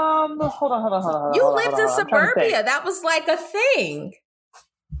 hold on. You lived in suburbia. That was like a thing.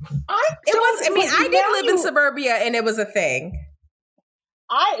 I did live in suburbia and it was a thing.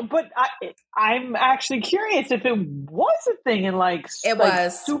 I'm actually curious if it was a thing in it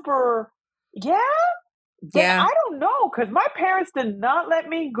was super. Yeah. Yeah. I don't know because my parents did not let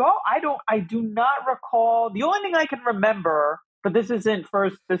me go. I do not recall. The only thing I can remember, but this isn't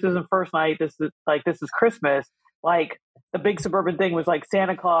first night. This is Christmas. Like the big suburban thing was like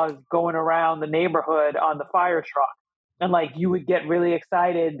Santa Claus going around the neighborhood on the fire truck. And like you would get really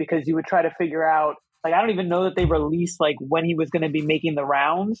excited because you would try to figure out, like, I don't even know that they released like when he was going to be making the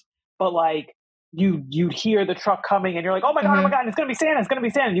rounds, but like you'd hear the truck coming and you're like, oh my God, it's going to be Santa.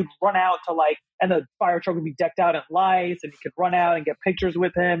 And you'd run out to and the fire truck would be decked out in lights and you could run out and get pictures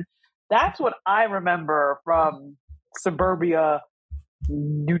with him. That's what I remember from suburbia,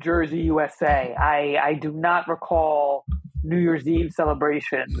 New Jersey, USA. I do not recall New Year's Eve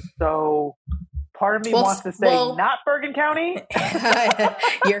celebrations. So part of me wants to say not Bergen County.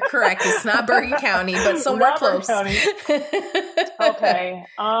 You're correct. It's not Bergen County, but somewhere close. Okay.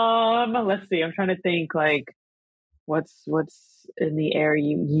 Let's see. I'm trying to think what's in the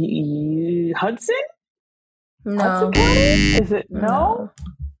area. Hudson? No. Hudson County? Is it no?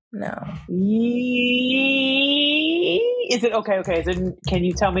 No. Is it okay? Can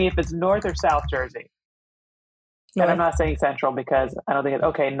you tell me if it's North or South Jersey? North. And I'm not saying Central because I don't think it's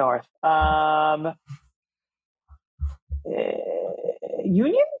okay. North.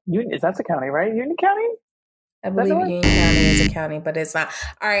 Union? Is that a county, right? Union County? I believe Union County is a county, but it's not.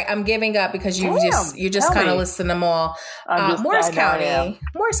 All right, I'm giving up because you're just kind of listing them all. Morris County.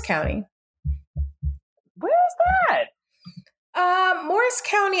 Morris County. Where's that? Morris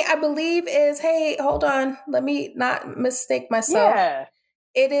County, I believe is, hey, hold on. Let me not mistake myself. Yeah.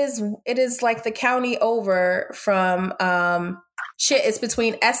 It is like the county over from, it's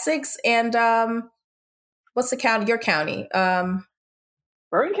between Essex and, what's the county? Your county. Bergen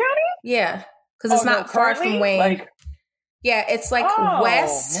County? Yeah. Cause it's not far from Wayne. It's like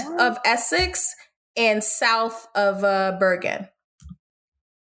west of Essex and south of, Bergen.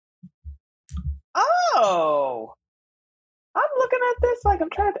 Oh, I'm looking at this I'm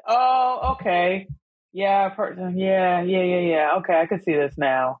trying to. Oh, okay. Yeah. Yeah. Okay, I can see this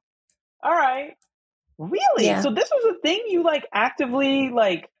now. All right. Really? Yeah. So this was a thing you actively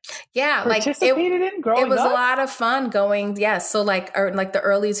participated in growing up? It was a lot of fun going. Yeah. So the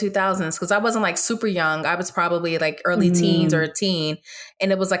early 2000s, because I wasn't super young. I was probably early teens or a teen.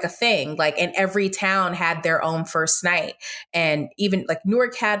 And it was a thing. And every town had their own first night. And even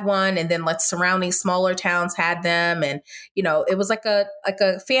Newark had one, and then surrounding smaller towns had them. And, it was a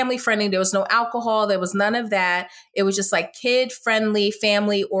family friendly. There was no alcohol. There was none of that. It was just kid friendly,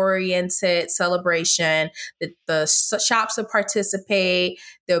 family oriented celebration. The shops would participate.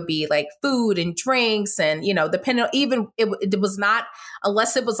 There'll be food and drinks and, depending on it was not,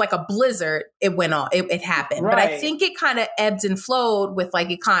 unless it was a blizzard, it went on, it happened. Right. But I think it kind of ebbed and flowed with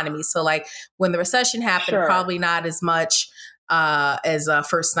economy. So when the recession happened, probably not as much as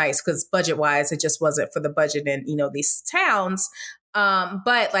first nights because budget wise, it just wasn't for the budget in, these towns.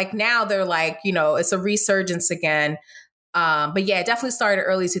 But like now they're like, it's a resurgence again. But yeah, it definitely started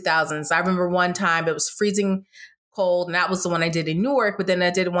early 2000s. I remember one time it was freezing cold, and that was the one I did in Newark. But then I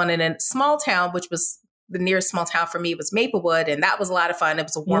did one in a small town, which was the nearest small town for me was Maplewood, and that was a lot of fun. It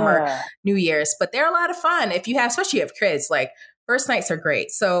was a warmer New Year's, but they're a lot of fun if you have, especially if you have kids. Like first nights are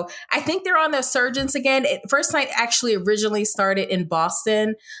great. So I think they're on the resurgence again. First night actually originally started in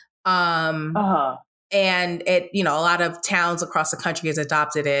Boston. And it, a lot of towns across the country has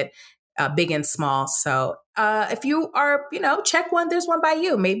adopted it, big and small. So if you are, check one. There's one by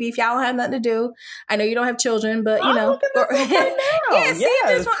you. Maybe if y'all have nothing to do. I know you don't have children, but I'm looking this up right now. Yeah, see if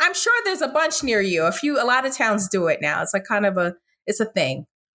there's one. I'm sure there's a bunch near you. A lot of towns do it now. It's like kind of it's a thing.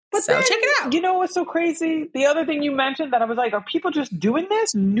 But so then, check it out. You know what's so crazy? The other thing you mentioned that I was like, are people just doing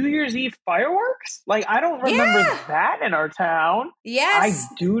this? New Year's Eve fireworks? Like, I don't remember that in our town. Yes.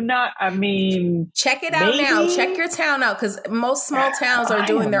 I do not. I mean, check it out now. Check your town out because most small towns are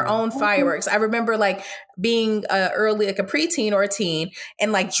doing their own fireworks. I remember like being early, like a preteen or a teen,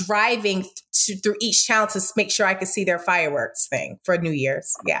 and like driving through each town to make sure I could see their fireworks thing for New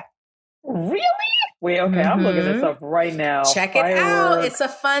Year's. Yeah. Really? Wait, okay, I'm looking this up right now. Check it out. It's a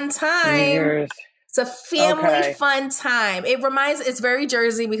fun time. It's a family fun time. It's very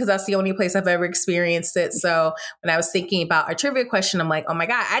Jersey because that's the only place I've ever experienced it. So when I was thinking about a trivia question, I'm like, oh my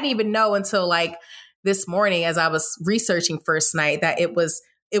God, I didn't even know until like this morning as I was researching first night that it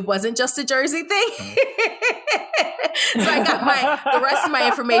wasn't just a Jersey thing. So I got the rest of my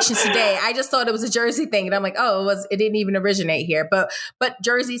information today. I just thought it was a Jersey thing. And I'm like, it didn't even originate here. But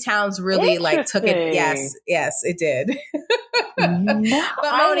Jersey towns really like took it. Yes, it did. No,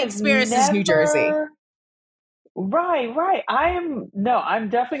 but my own experience is New Jersey. Right. I'm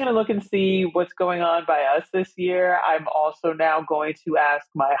definitely going to look and see what's going on by us this year. I'm also now going to ask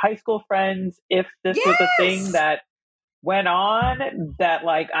my high school friends if this was a thing that went on, that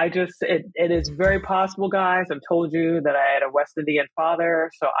like it is very possible, guys. I've told you that I had a West Indian father,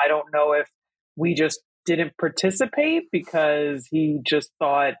 so I don't know if we just didn't participate because he just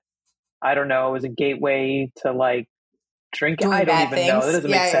thought, I don't know, it was a gateway to like drinking. I don't even know. That doesn't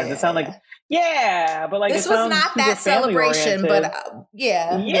make sense. It sounds like but like this was not that celebration, but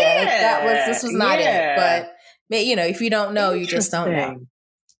this was not it. But if you don't know, you just don't know.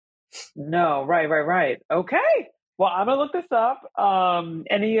 No, right. Okay. Well, I'm going to look this up.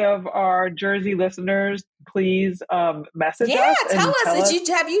 Any of our Jersey listeners, please message us. Yeah, tell us.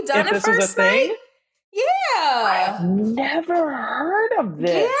 Have you done a first night? Yeah. I've never heard of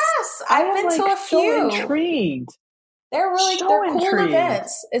this. Yes, I've been to a few. So intrigued. They're cool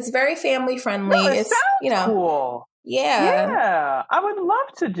events. It's very family friendly. No, it sounds cool. Yeah. I would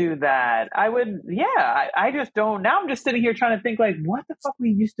love to do that. I would. Yeah. I just don't. Now I'm just sitting here trying to think like, what the fuck we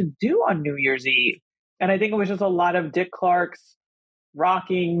used to do on New Year's Eve. And I think it was just a lot of Dick Clark's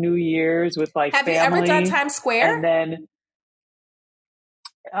rocking New Year's with like family. Have you ever done Times Square? And then,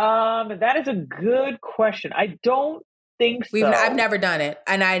 that is a good question. I don't think so. I've never done it,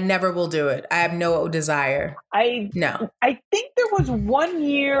 and I never will do it. I have no desire. No. I think there was one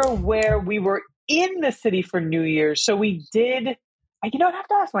year where we were in the city for New Year's, so we did. I'd have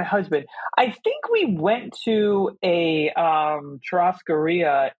to ask my husband. I think we went to a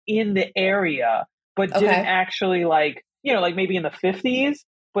churrascaria in the area, but didn't actually like maybe in the 50s,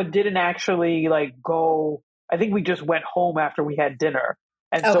 but didn't actually like go. I think we just went home after we had dinner.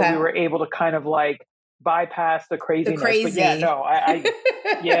 And so we were able to kind of like bypass the craziness. But yeah, no, I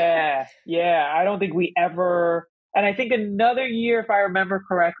don't think we ever. And I think another year, if I remember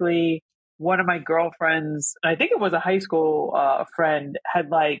correctly, one of my girlfriends, and I think it was a high school friend, had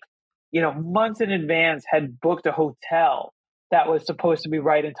like, months in advance had booked a hotel that was supposed to be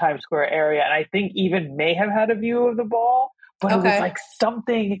right in Times Square area. And I think even may have had a view of the ball, but it was like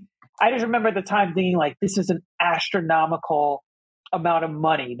something, I just remember at the time thinking like, this is an astronomical amount of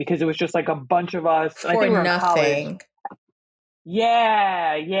money because it was just like a bunch of us. For I think we were nothing. in college.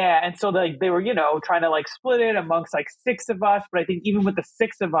 Yeah. And so like they were, trying to like split it amongst like 6 of us. But I think even with the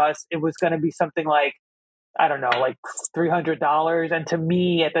 6 of us, it was going to be something like, I don't know, like $300. And to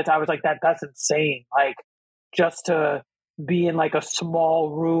me at that time, I was like, that's insane. Like just to be in like a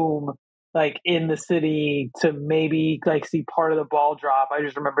small room, like in the city to maybe like see part of the ball drop. I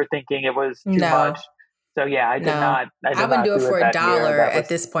just remember thinking it was too much. So yeah, I did not. I wouldn't do it for $1 at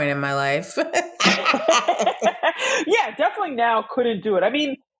this point in my life. Yeah, definitely now couldn't do it. I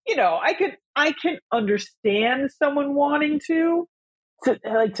mean, I can understand someone wanting to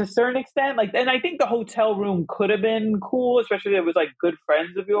like to a certain extent. Like, and I think the hotel room could have been cool, especially if it was like good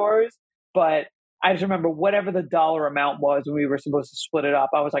friends of yours. But I just remember whatever the dollar amount was when we were supposed to split it up.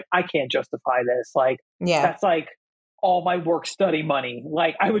 I was like, I can't justify this. Like, that's like all my work study money.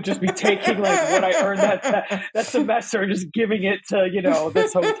 Like, I would just be taking like what I earned that semester and just giving it to, you know,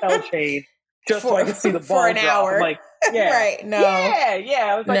 this hotel chain just so I could see the ball for an drop. hour. I'm like, yeah, right? No, yeah.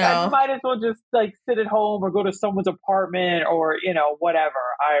 I was like, I might as well just like sit at home or go to someone's apartment or, you know, whatever.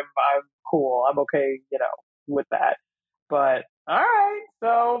 I'm cool. I'm okay, you know, with that. But all right,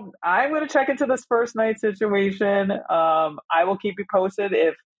 so I'm going to check into this first night situation. I will keep you posted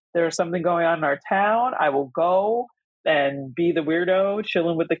if there's something going on in our town. I will go and be the weirdo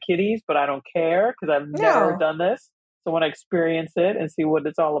chilling with the kitties, but I don't care because I've never done this. So I want to experience it and see what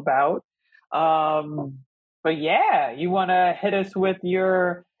it's all about. But yeah, you want to hit us with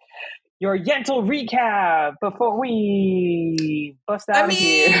your Yentl recap before we bust out of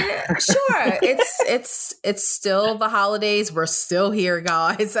here? Sure. It's still the holidays. We're still here,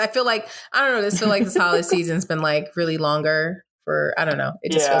 guys. I feel like, I don't know, this holiday season's been like really longer for, I don't know.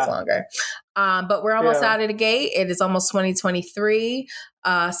 It just feels longer. But we're almost out of the gate. It is almost 2023.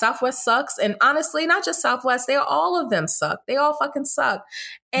 Southwest sucks. And honestly, not just Southwest, all of them suck. They all fucking suck.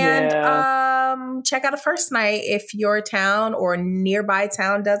 And check out a first night if your town or nearby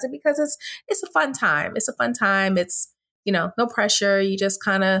town does it, because it's a fun time. It's a fun time. It's, you know, no pressure. You just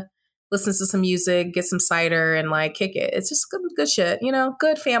kind of listen to some music, get some cider and like kick it. It's just good shit, you know,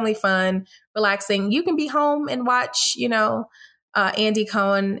 good family fun, relaxing. You can be home and watch, you know, Andy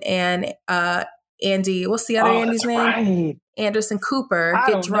Cohen and Andy, what's the other Andy's name? Right. Anderson Cooper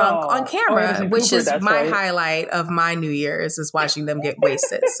get drunk on camera, which is my highlight of my New Year's is watching them get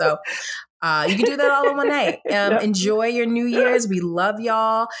wasted. So you can do that all in one night. Enjoy your New Year's. We love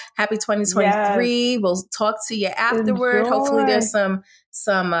y'all. Happy 2023. Yes. We'll talk to you afterward. Hopefully there's some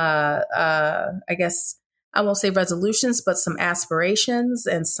I guess I won't say resolutions, but some aspirations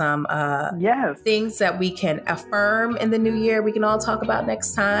and some things that we can affirm in the new year. We can all talk about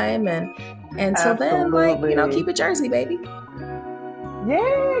next time. And until then, like, you know, keep it Jersey, baby.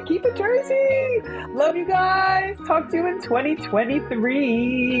 Yeah, keep it Jersey. Love you guys. Talk to you in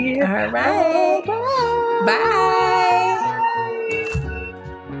 2023. All right. Oh, bye. Bye.